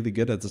looked really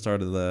good at the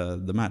start of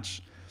the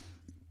match,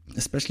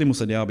 especially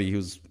Moussa Diaby,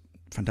 who's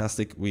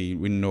fantastic. We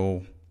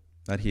know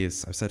that he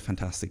is. I've said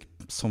fantastic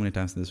so many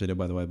times in this video,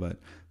 by the way, but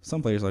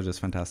some players are just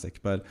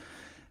fantastic. But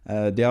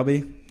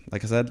Diaby,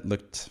 like I said,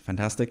 looked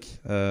fantastic.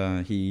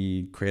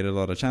 He created a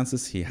lot of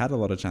chances. He had a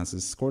lot of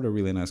chances, scored a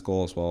really nice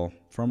goal as well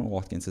from a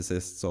Watkins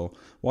assist. So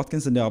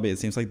Watkins and Diaby, it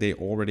seems like they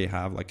already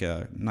have like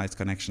a nice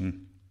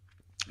connection.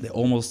 They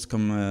almost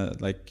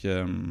combined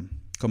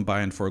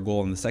for a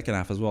goal in the second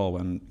half as well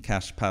when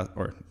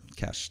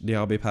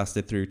Diaby passed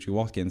it through to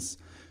Watkins,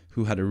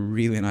 who had a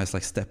really nice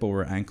like step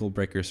over ankle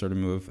breaker sort of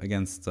move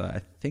against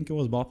I think it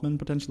was Botman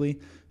potentially,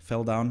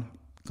 fell down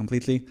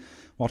completely.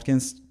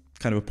 Watkins,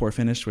 kind of a poor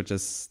finish, which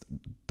is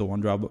the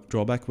one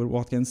drawback with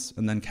Watkins,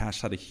 and then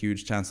Cash had a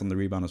huge chance on the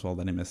rebound as well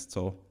that he missed.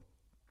 So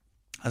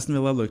Aston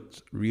Villa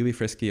looked really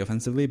frisky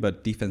offensively,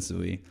 but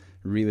defensively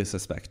really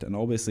suspect, and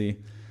obviously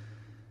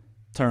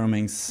Tyrone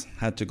Mings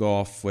had to go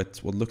off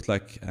with what looked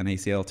like an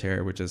ACL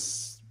tear, which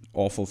is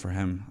awful for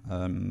him.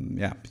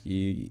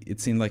 It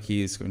seemed like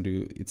he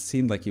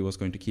was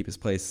going to keep his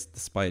place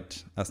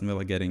despite Aston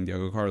Villa getting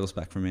Diogo Carlos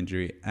back from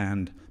injury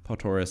and Pau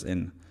Torres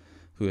in,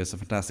 who is a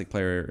fantastic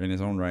player in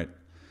his own right.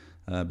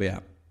 But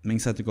yeah,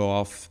 Mings had to go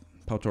off.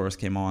 Pau Torres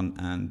came on,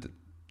 and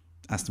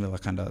Aston Villa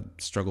kind of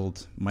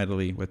struggled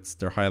mightily with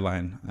their high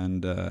line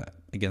and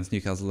against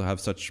Newcastle, who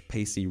have such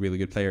pacey, really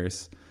good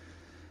players.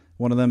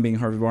 One of them being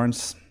Harvey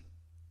Barnes.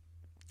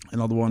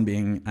 Another one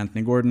being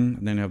Anthony Gordon,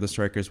 and then you have the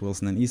strikers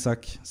Wilson and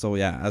Isak. So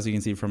yeah, as you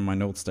can see from my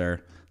notes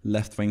there,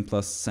 left wing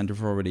plus center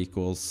forward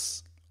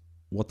equals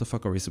what the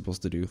fuck are we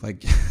supposed to do?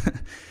 Like,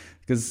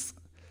 because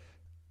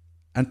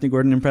Anthony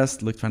Gordon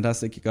impressed, looked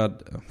fantastic. He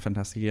got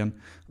fantastic again,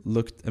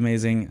 looked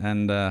amazing,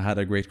 and had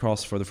a great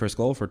cross for the first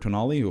goal for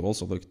Tonali, who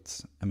also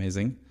looked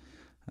amazing.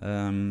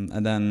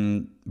 And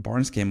then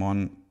Barnes came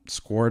on,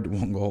 scored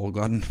one goal,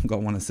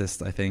 got one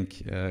assist, I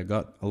think,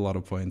 got a lot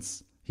of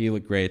points. He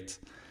looked great.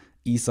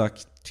 Isak,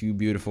 2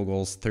 beautiful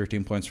goals,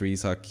 13 points for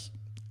Isak,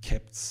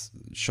 kept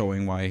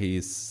showing why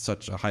he's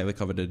such a highly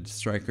coveted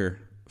striker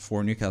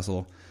for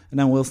Newcastle. And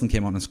then Wilson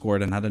came on and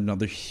scored and had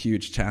another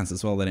huge chance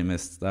as well that he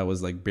missed. That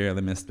was like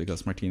barely missed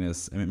because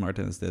Martinez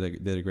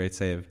did a great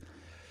save.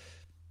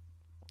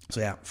 So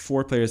yeah,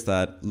 4 players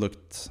that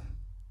looked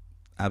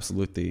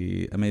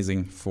absolutely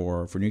amazing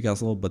for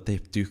Newcastle, but they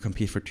do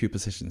compete for 2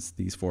 positions,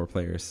 these 4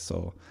 players.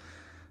 So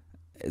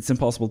it's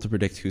impossible to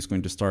predict who's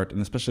going to start,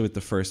 and especially with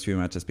the first few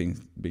matches being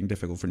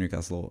difficult for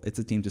Newcastle, it's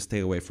a team to stay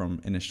away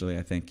from initially,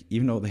 I think,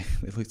 even though they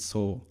looked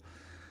so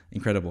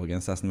incredible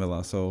against Aston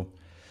Villa. So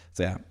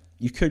yeah,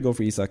 you could go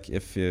for Isak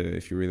if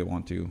you really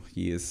want to.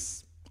 He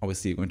is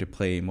obviously going to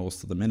play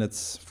most of the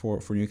minutes for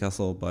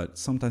Newcastle, but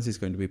sometimes he's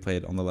going to be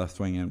played on the left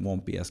wing and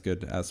won't be as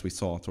good as we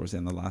saw towards the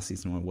end of last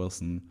season when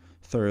Wilson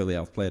thoroughly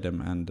outplayed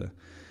him and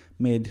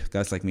made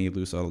guys like me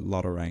lose a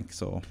lot of rank.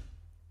 So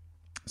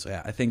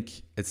yeah, I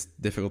think it's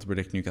difficult to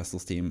predict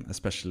Newcastle's team,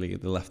 especially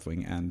the left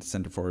wing and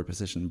centre forward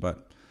position,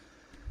 but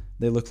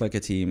they look like a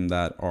team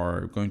that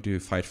are going to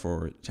fight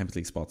for Champions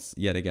League spots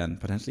yet again,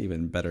 potentially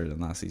even better than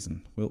last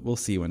season. We'll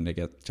see when they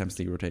get Champions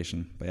League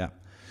rotation. But yeah,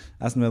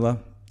 Aston Villa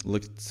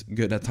looked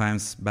good at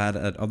times, bad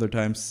at other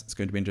times. It's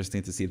going to be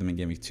interesting to see them in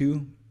Game Week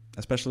 2,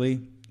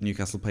 especially.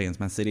 Newcastle play against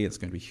Man City. It's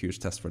going to be a huge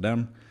test for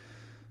them.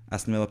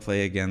 Aston Villa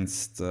play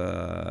against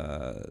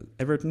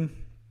Everton.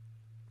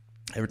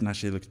 Everton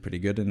actually looked pretty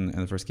good in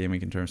the first game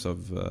week in terms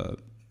of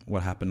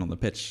what happened on the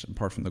pitch,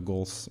 apart from the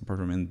goals, apart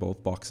from in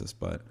both boxes.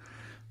 But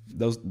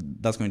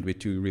that's going to be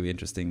 2 really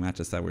interesting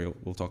matches that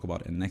we'll talk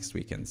about in next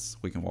weekend's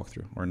weekend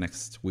walkthrough, or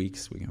next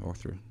week's weekend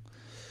walkthrough.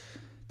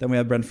 Then we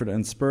have Brentford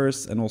and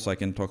Spurs, and also I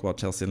can talk about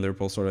Chelsea and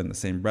Liverpool sort of in the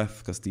same breath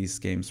because these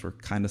games were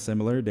kind of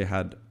similar. They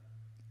had,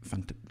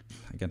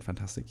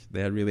 fantastic.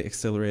 They had really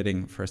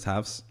exhilarating first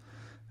halves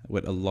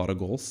with a lot of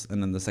goals,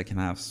 and then the second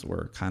halves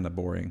were kind of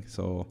boring.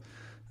 So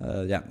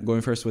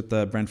going first with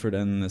the Brentford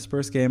and the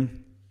Spurs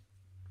game,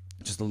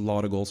 just a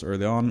lot of goals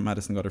early on.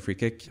 Maddison got a free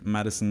kick.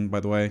 Maddison, by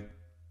the way,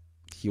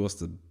 he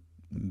was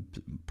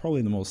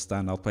probably the most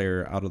standout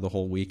player out of the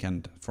whole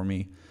weekend for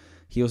me.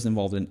 He was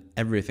involved in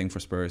everything for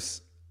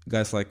Spurs.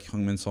 Guys like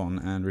Heung-min Son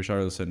and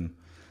Richarlison.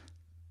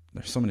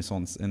 There's so many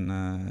Sons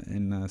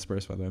in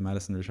Spurs, by the way.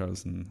 Maddison,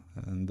 Richarlison,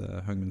 and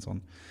Heung-min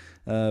Son.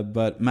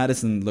 But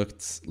Maddison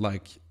looked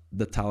like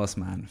the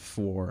talisman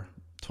for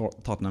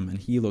Tottenham, and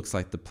he looks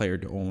like the player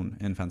to own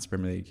in Fantasy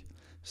Premier League.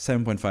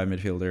 7.5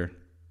 midfielder.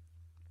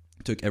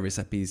 Took every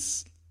set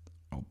piece,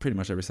 pretty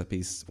much every set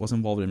piece. Was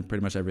involved in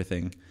pretty much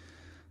everything.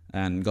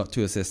 And got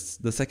 2 assists.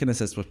 The second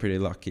assist was pretty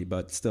lucky,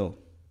 but still,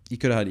 he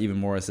could have had even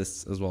more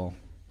assists as well.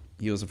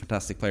 He was a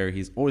fantastic player.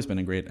 He's always been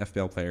a great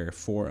FPL player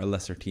for a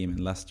lesser team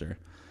in Leicester.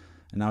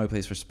 And now he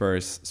plays for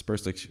Spurs.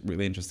 Spurs look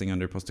really interesting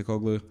under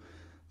Postecoglou.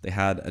 They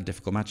had a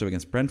difficult matchup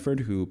against Brentford,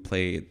 who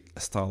played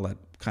a style that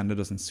kind of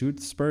doesn't suit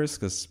Spurs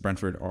because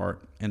Brentford are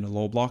in a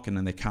low block and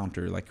then they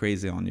counter like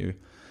crazy on you.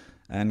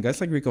 And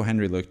guys like Rico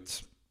Henry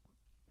looked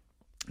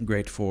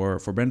great for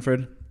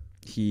Brentford.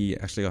 He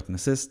actually got an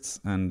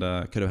assist and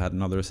could have had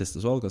another assist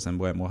as well because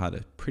Mbeumo had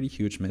a pretty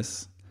huge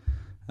miss.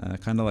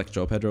 Kind of like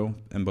Joe Pedro.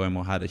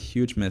 Mbeumo had a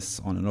huge miss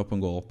on an open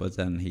goal, but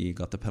then he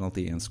got the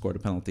penalty and scored a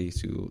penalty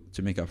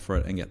to make up for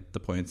it and get the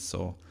points.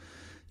 So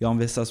Jan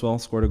Wiss as well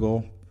scored a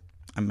goal.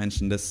 I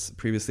mentioned this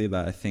previously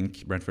that I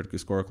think Brentford could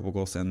score a couple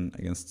goals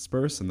against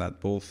Spurs and that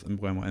both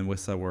Mbeumo and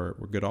Wissa were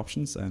good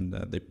options, and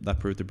that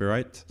proved to be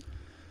right.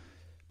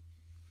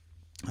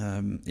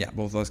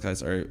 Both those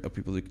guys are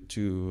people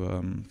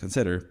to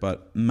consider,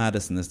 but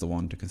Maddison is the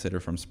one to consider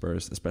from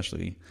Spurs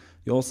especially.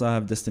 You also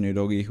have Destiny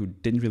Udogie, who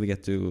didn't really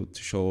get to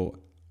show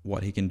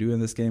what he can do in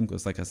this game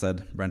because, like I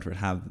said, Brentford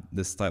have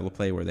this style of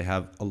play where they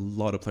have a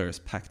lot of players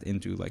packed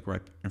into like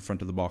right in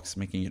front of the box,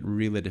 making it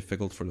really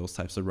difficult for those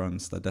types of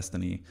runs that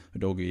Destiny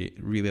Udogie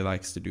really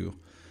likes to do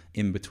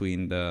in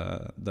between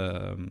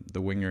the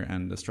winger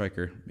and the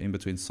striker, in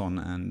between Son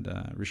and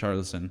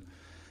Richarlison.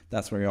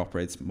 That's where he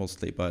operates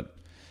mostly, but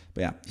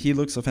yeah, he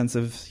looks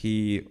offensive.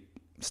 He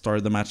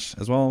started the match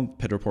as well.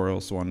 Pedro Porro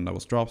was the one that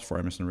was dropped for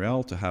Emerson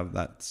Real to have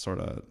that sort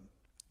of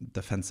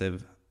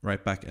defensive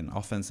right back and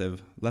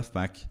offensive left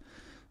back,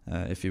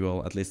 if you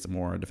will, at least a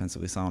more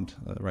defensively sound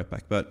right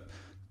back. But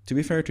to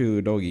be fair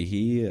to Udogie,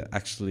 he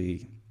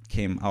actually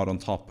came out on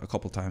top a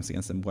couple times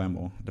against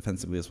Mbeumo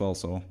defensively as well.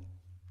 So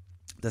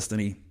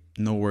Destiny,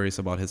 no worries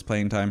about his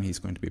playing time. He's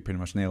going to be pretty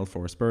much nailed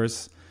for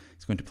Spurs.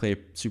 He's going to play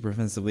super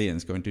offensively and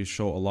is going to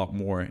show a lot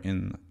more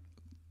in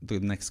the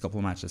next couple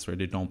of matches where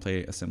they don't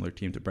play a similar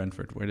team to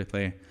Brentford, where they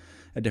play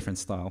a different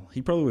style.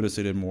 He probably would have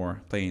suited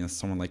more playing as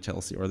someone like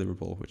Chelsea or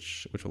Liverpool,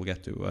 which we'll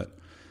get to. But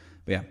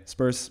yeah,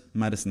 Spurs,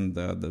 Maddison,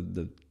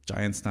 the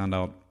giant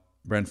standout.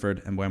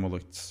 Brentford and Mbeumo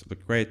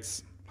looked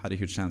great, had a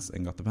huge chance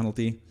and got the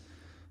penalty,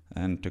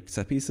 and took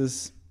set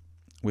pieces.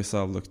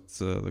 Wissa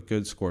looked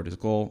good, scored his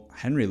goal.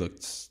 Henry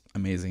looked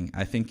amazing.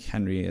 I think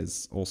Henry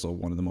is also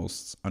one of the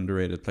most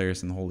underrated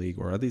players in the whole league,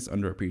 or at least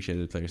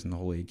underappreciated players in the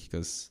whole league,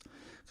 because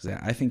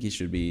I think he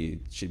should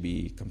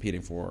be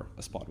competing for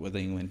a spot with the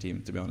England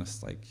team, to be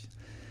honest. Like,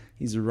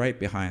 he's right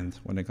behind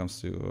when it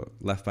comes to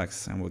left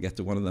backs, and we'll get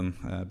to one of them,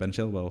 Ben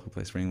Chilwell, who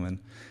plays for England.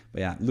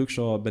 But yeah, Luke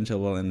Shaw, Ben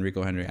Chilwell, and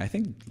Rico Henry. I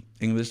think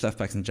English left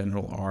backs in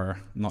general are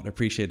not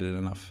appreciated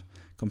enough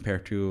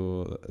compared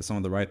to some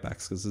of the right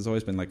backs, because there's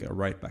always been like a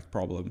right back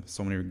problem.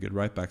 So many good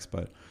right backs,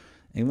 but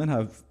England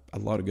have a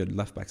lot of good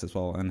left backs as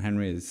well, and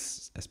Henry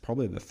is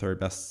probably the third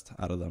best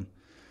out of them.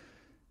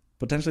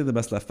 Potentially the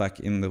best left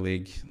back in the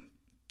league,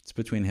 it's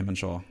between him and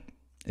Shaw,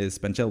 is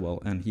Ben Chilwell,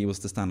 and he was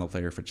the standout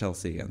player for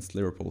Chelsea against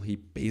Liverpool. He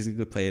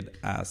basically played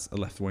as a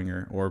left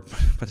winger, or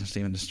potentially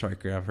even a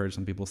striker, I've heard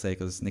some people say,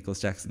 because Nicholas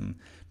Jackson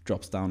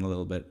drops down a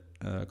little bit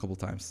a couple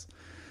times.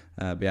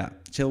 But yeah,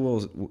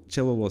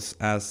 Chilwell was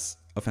as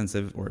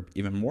offensive, or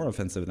even more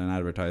offensive than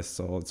advertised.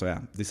 So yeah,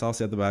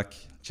 Disasi at the back,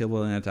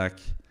 Chilwell in attack.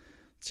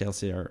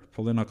 Chelsea are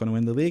probably not going to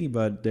win the league,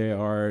 but they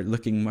are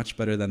looking much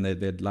better than they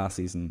did last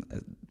season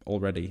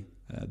already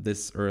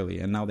this early.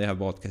 And now they have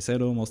bought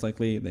Caicedo, most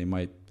likely. They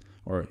might,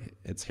 or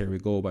it's Here We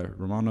Go by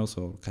Romano,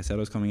 so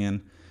Caicedo's coming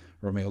in.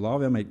 Romeo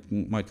Lavia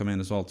might come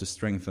in as well to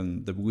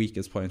strengthen the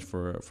weakest point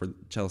for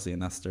Chelsea,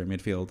 and that's their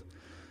midfield.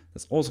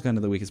 That's also kind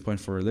of the weakest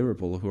point for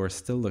Liverpool, who are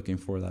still looking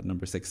for that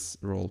number 6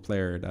 role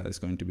player that is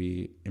going to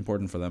be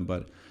important for them.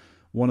 But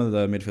one of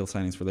the midfield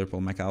signings for Liverpool,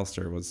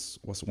 McAllister, was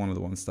one of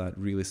the ones that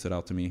really stood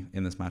out to me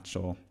in this match.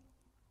 So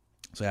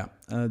yeah,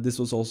 this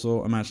was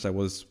also a match that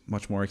was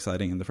much more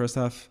exciting in the first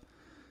half.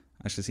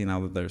 I actually see now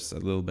that there's a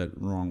little bit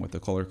wrong with the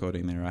color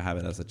coding there. I have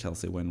it as a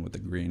Chelsea win with the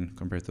green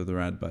compared to the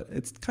red, but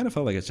it kind of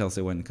felt like a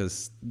Chelsea win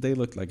because they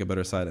looked like a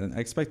better side. And I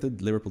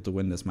expected Liverpool to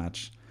win this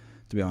match,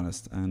 to be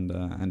honest, and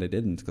they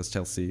didn't, because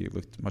Chelsea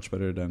looked much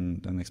better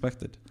than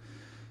expected.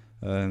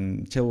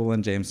 Chilwell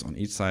and James on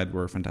each side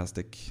were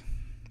fantastic.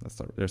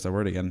 There's that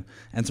word again.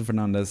 Enzo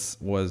Fernandez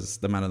was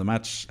the man of the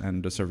match,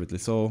 and deservedly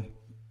so.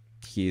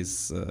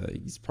 He's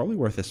probably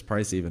worth his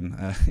price even,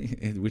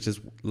 which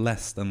is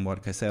less than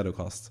what Caicedo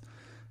cost,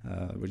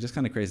 which is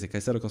kind of crazy.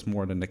 Caicedo costs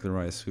more than Declan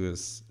Rice, who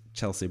is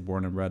Chelsea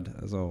born and bred.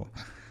 So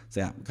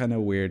yeah, kind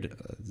of weird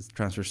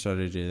transfer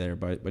strategy there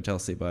by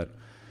Chelsea, but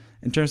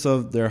in terms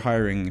of their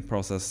hiring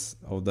process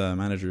of the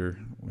manager,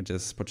 which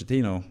is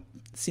Pochettino,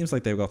 it seems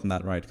like they've gotten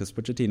that right, because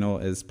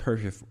Pochettino is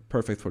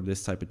perfect for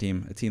this type of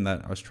team, a team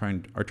that are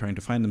trying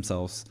to find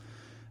themselves.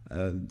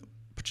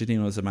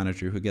 Pochettino is a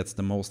manager who gets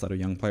the most out of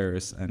young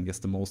players and gets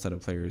the most out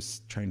of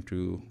players trying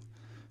to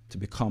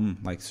become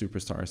like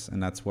superstars,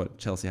 and that's what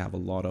Chelsea have a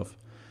lot of.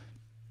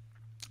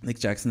 Nick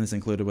Jackson is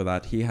included with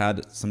that. He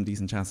had some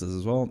decent chances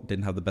as well.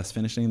 Didn't have the best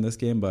finishing in this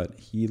game, but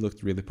he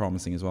looked really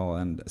promising as well.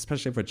 And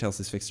especially for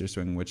Chelsea's fixture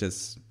swing, which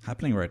is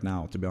happening right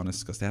now, to be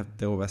honest, because they have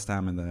West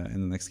Ham in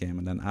the next game,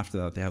 and then after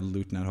that they have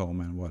Luton at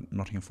home and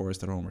Nottingham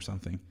Forest at home or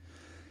something.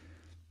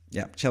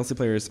 Yeah, Chelsea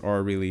players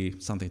are really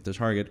something to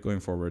target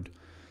going forward.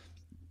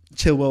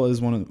 Chilwell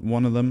is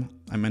one of them.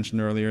 I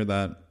mentioned earlier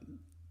that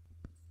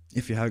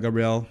if you have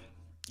Gabriel,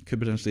 you could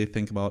potentially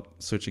think about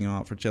switching him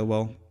out for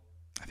Chilwell.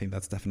 I think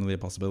that's definitely a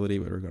possibility,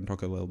 but we're going to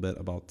talk a little bit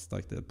about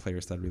like the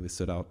players that really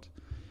stood out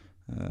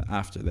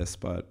after this.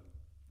 But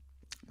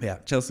yeah,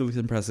 Chelsea looks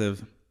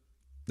impressive.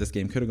 This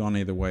game could have gone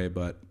either way,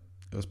 but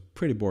it was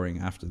pretty boring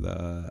after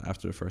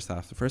the first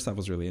half. The first half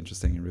was really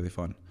interesting and really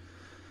fun.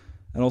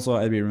 And also,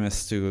 I'd be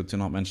remiss to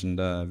not mention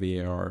the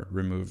VAR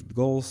removed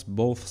goals.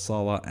 Both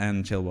Salah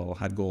and Chilwell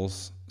had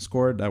goals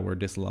scored that were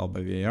disallowed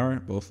by VAR.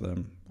 Both of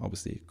them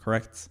obviously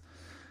correct.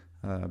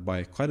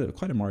 By quite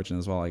a margin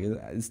as well. Like,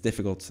 it's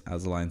difficult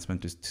as a linesman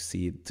to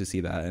see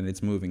that, and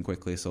it's moving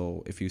quickly.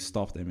 So if you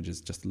stop the images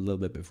just a little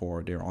bit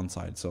before they're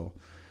onside, so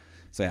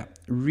yeah,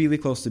 really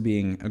close to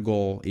being a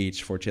goal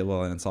each for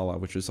Chilwell and Salah,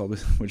 which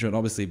would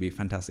obviously be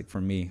fantastic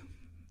for me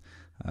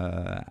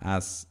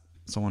as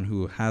someone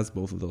who has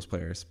both of those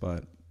players.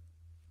 But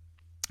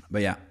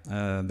yeah,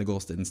 the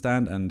goals didn't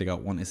stand, and they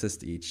got one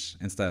assist each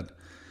instead,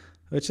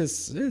 which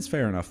is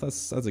fair enough.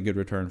 That's a good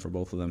return for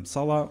both of them.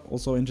 Salah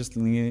also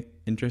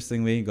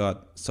interestingly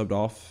got subbed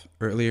off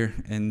earlier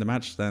in the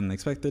match than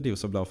expected. He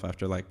was subbed off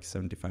after like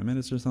 75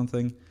 minutes or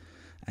something,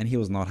 and he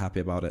was not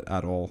happy about it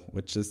at all,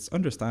 which is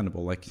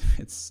understandable. Like,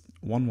 it's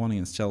 1-1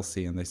 against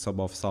Chelsea, and they sub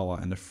off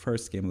Salah in the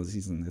first game of the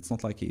season. It's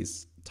not like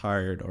he's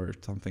tired or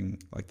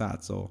something like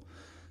that. So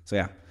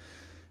yeah.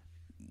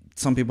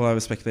 Some people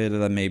have speculated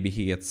that maybe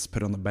he gets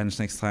put on the bench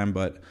next time,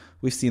 but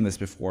we've seen this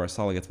before.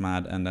 Salah gets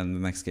mad, and then the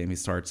next game he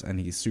starts, and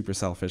he's super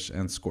selfish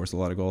and scores a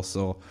lot of goals.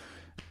 So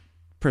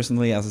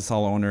personally, as a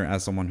Salah owner,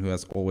 as someone who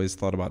has always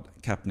thought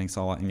about captaining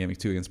Salah in Game Week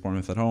 2 against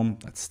Bournemouth at home,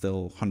 that's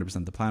still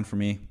 100% the plan for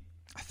me.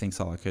 I think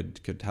Salah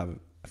could have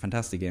a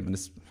fantastic game, and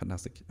this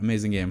fantastic,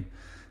 amazing game,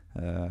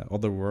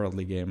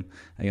 otherworldly game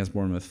against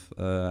Bournemouth.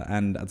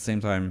 And at the same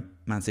time,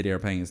 Man City are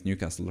playing against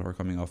Newcastle, who are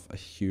coming off a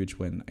huge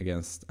win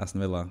against Aston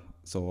Villa.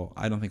 So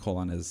I don't think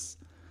Haaland is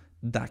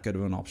that good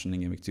of an option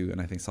in Game Week 2,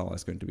 and I think Salah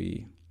is going to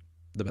be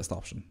the best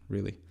option,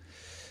 really.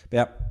 But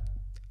yeah,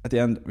 at the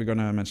end, we're going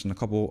to mention a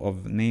couple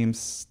of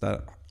names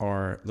that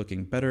are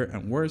looking better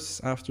and worse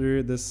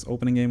after this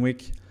opening game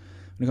week.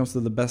 When it comes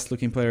to the best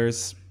looking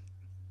players,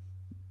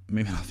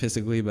 maybe not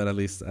physically, but at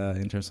least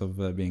in terms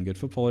of being good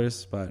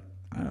footballers. But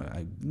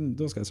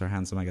those guys are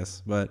handsome, I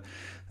guess. But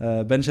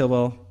Ben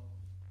Chilwell,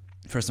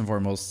 first and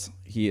foremost,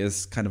 he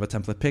is kind of a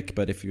template pick,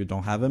 but if you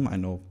don't have him, I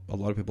know a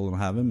lot of people don't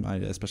have him,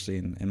 especially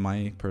in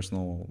my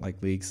personal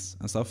like leagues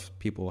and stuff,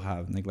 people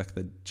have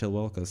neglected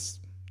Chilwell because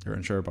you're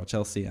unsure about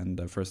Chelsea and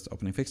the first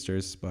opening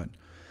fixtures, but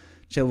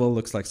Chilwell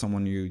looks like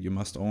someone you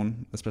must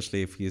own,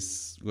 especially if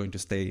he's going to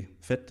stay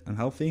fit and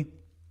healthy.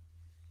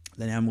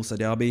 Then you have Moussa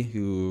Diaby,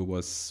 who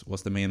was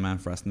the main man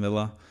for Aston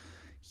Villa.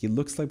 He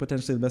looks like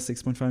potentially the best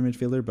 6.5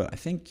 midfielder, but I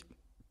think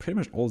pretty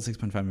much all the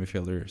 6.5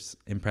 midfielders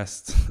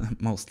impressed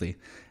mostly,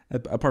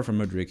 apart from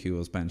Mudryk, who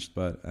was benched,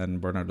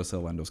 and Bernardo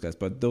Silva and those guys.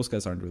 But those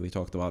guys aren't really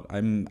talked about.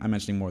 I'm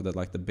mentioning more that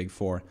like the big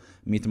four.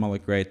 Mitoma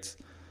looked great.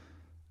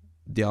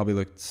 Diaby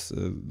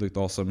looked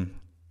awesome.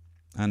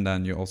 And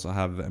then you also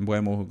have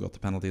Mbuemo, who got the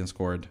penalty and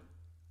scored.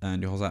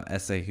 And you also have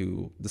Esse,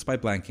 who,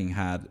 despite blanking,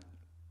 had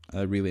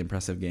a really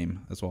impressive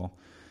game as well.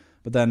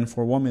 But then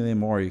for 1 million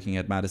more, you can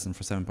get Maddison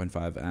for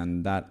 7.5.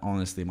 And that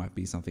honestly might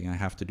be something I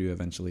have to do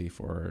eventually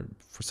for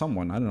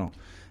someone. I don't know.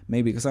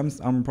 Maybe because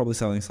I'm probably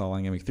selling Salah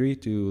in Game Week 3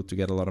 to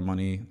get a lot of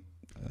money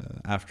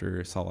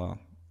after Salah's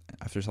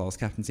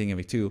captaincy in Game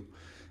Week 2.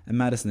 And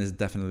Maddison is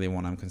definitely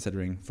one I'm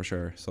considering for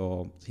sure.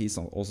 So he's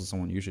also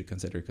someone you should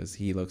consider because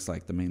he looks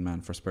like the main man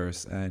for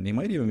Spurs. And he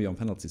might even be on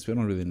penalties. We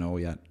don't really know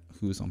yet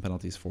who's on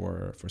penalties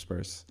for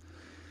Spurs.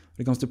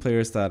 When it comes to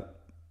players that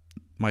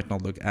might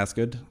not look as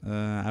good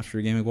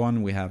after Game Week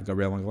 1, we have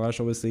Gabriel Magalhaes,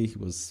 obviously. He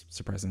was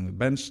surprisingly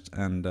benched.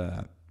 And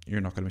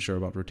you're not going to be sure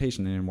about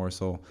rotation anymore.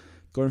 So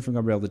going from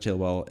Gabriel to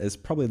Chilwell is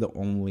probably the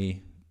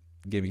only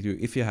Game Week 2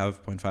 if you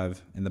have 0.5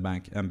 in the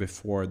bank and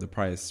before the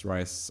price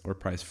rise or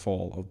price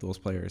fall of those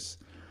players.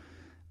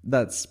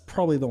 That's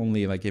probably the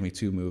only like Game Week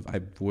 2 move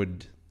I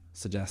would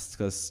suggest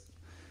because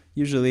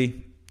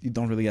usually you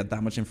don't really get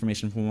that much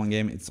information from one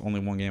game. It's only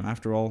one game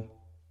after all.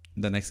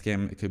 The next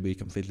game, it could be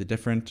completely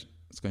different.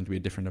 It's going to be a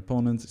different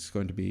opponent. It's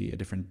going to be a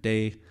different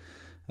day,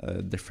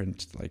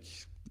 different like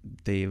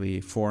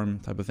daily form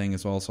type of thing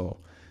as well.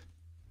 So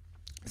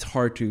it's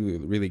hard to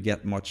really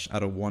get much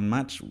out of one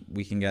match.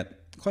 We can get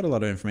quite a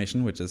lot of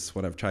information, which is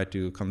what I've tried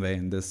to convey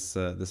in this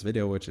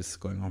video, which is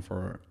going on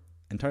for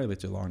entirely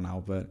too long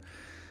now. But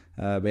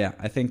yeah,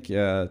 I think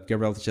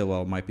Gabriel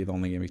Chilwell might be the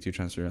only Game Week 2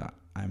 transfer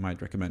I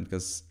might recommend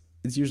because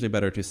it's usually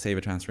better to save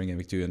a transfer in Game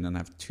Week 2 and then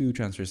have 2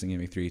 transfers in Game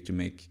Week 3 to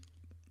make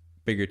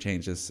bigger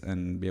changes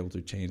and be able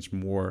to change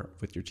more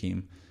with your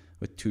team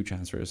with 2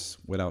 transfers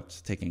without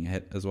taking a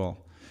hit as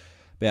well.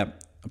 But yeah,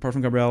 apart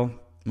from Gabriel,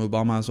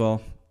 Mubama as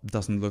well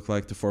doesn't look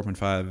like the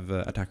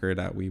 4.5 attacker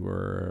that we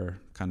were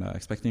kind of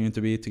expecting him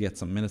to be to get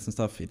some minutes and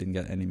stuff. He didn't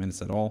get any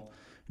minutes at all.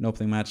 An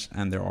opening match,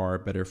 and there are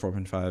better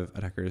 4.5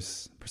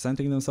 attackers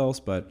presenting themselves,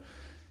 but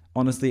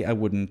honestly I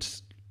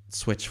wouldn't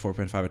switch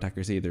 4.5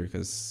 attackers either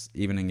because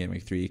even in Game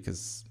Week 3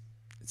 because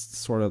it's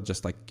sort of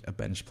just like a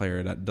bench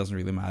player that doesn't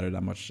really matter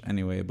that much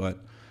anyway.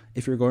 But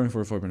if you're going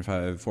for a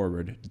 4.5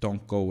 forward,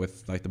 don't go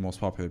with like the most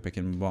popular pick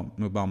in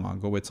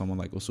Mubama. Go with someone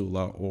like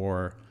Osula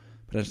or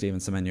potentially even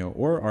Semenyo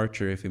or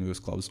Archer if he moves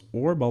clubs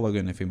or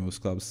Balogun if he moves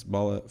clubs.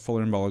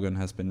 Fuller and Balogun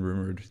has been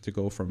rumored to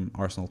go from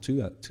Arsenal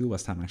to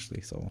West Ham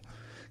actually, so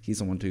he's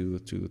someone to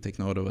take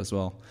note of as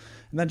well.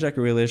 And then Jack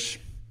Grealish,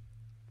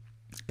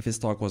 if his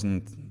stock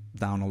wasn't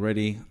down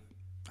already,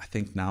 I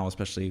think now,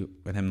 especially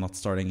with him not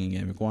starting in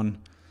Game Week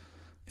 1,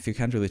 if you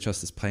can't really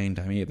trust his playing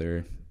time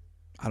either,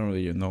 I don't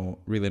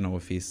really know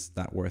if he's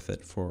that worth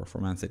it for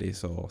Man City.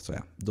 So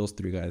yeah, those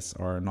 3 guys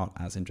are not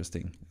as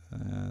interesting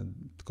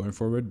going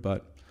forward.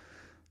 But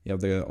you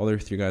have the other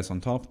 3 guys on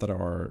top that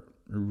are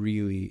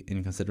really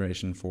in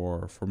consideration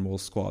for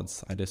most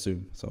squads, I'd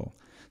assume. So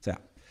yeah.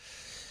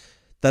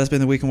 That has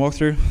been the weekend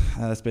walkthrough.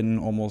 It's been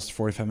almost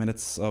 45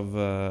 minutes of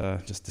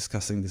just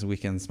discussing this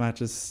weekend's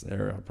matches.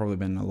 There have probably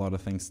been a lot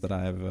of things that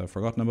I've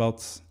forgotten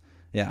about.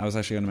 Yeah, I was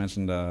actually going to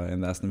mention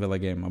in the Aston Villa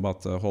game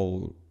about the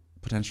whole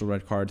potential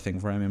red card thing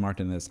for Emi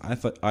Martinez. I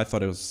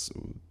thought it was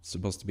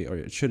supposed to be, or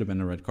it should have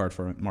been a red card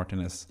for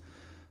Martinez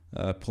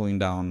pulling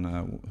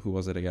down. Who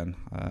was it again?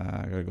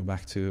 I gotta go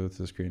back to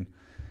the screen.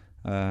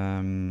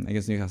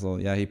 Against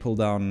Newcastle. Yeah, he pulled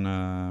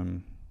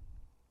down.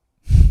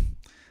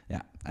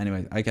 Yeah.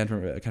 Anyway, I can't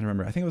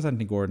remember. I think it was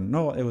Anthony Gordon.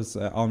 No, it was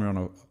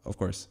Almiron, of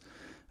course.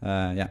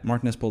 Yeah,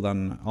 Martinez pulled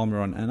down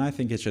Almiron, and I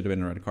think it should have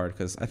been a red card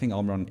because I think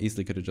Almiron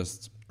easily could have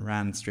just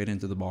ran straight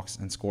into the box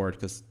and scored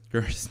because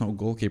there is no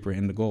goalkeeper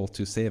in the goal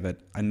to save it.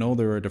 I know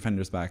there were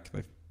defenders back,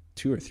 like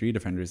 2 or 3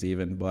 defenders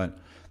even, but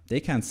they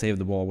can't save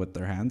the ball with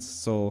their hands.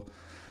 So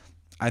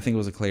I think it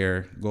was a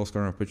clear goal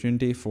scoring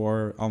opportunity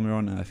for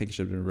Almiron, and I think it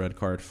should have been a red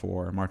card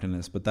for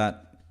Martinez. But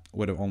that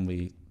would have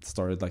only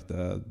started like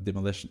the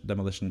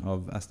demolition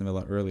of Aston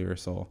Villa earlier.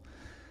 So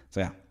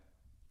yeah.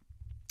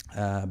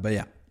 But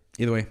yeah.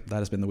 Either way, that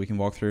has been the weekend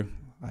walkthrough.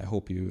 I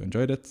hope you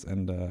enjoyed it,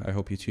 and I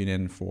hope you tune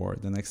in for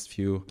the next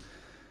few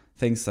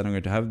things that I'm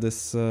going to have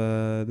this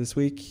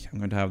week. I'm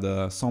going to have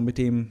the zombie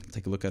team,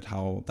 take a look at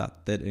how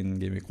that did in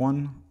Game Week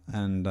 1,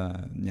 and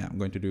yeah, I'm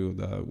going to do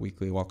the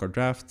weekly wildcard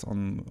draft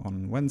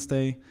on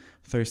Wednesday.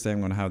 Thursday, I'm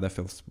going to have the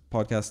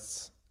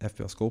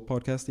FPL Scope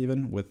podcast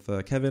even with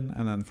Kevin,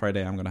 and then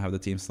Friday, I'm going to have the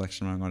team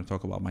selection where I'm going to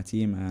talk about my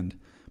team and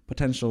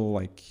potential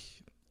like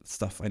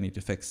stuff I need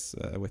to fix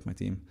with my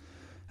team.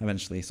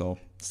 eventually. So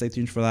stay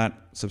tuned for that.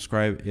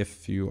 Subscribe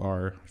if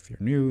you're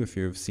new. If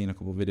you've seen a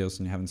couple of videos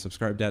and you haven't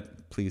subscribed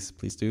yet, please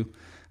do.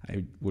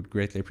 I would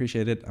greatly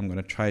appreciate it. I'm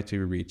going to try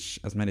to reach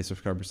as many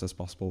subscribers as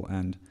possible,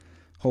 and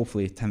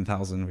hopefully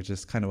 10,000, which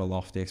is kind of a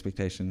lofty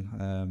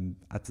expectation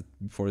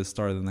before the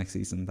start of the next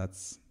season.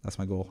 That's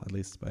my goal, at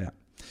least. But yeah,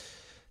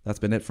 that's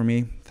been it for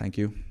me. Thank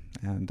you,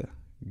 and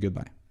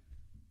goodbye.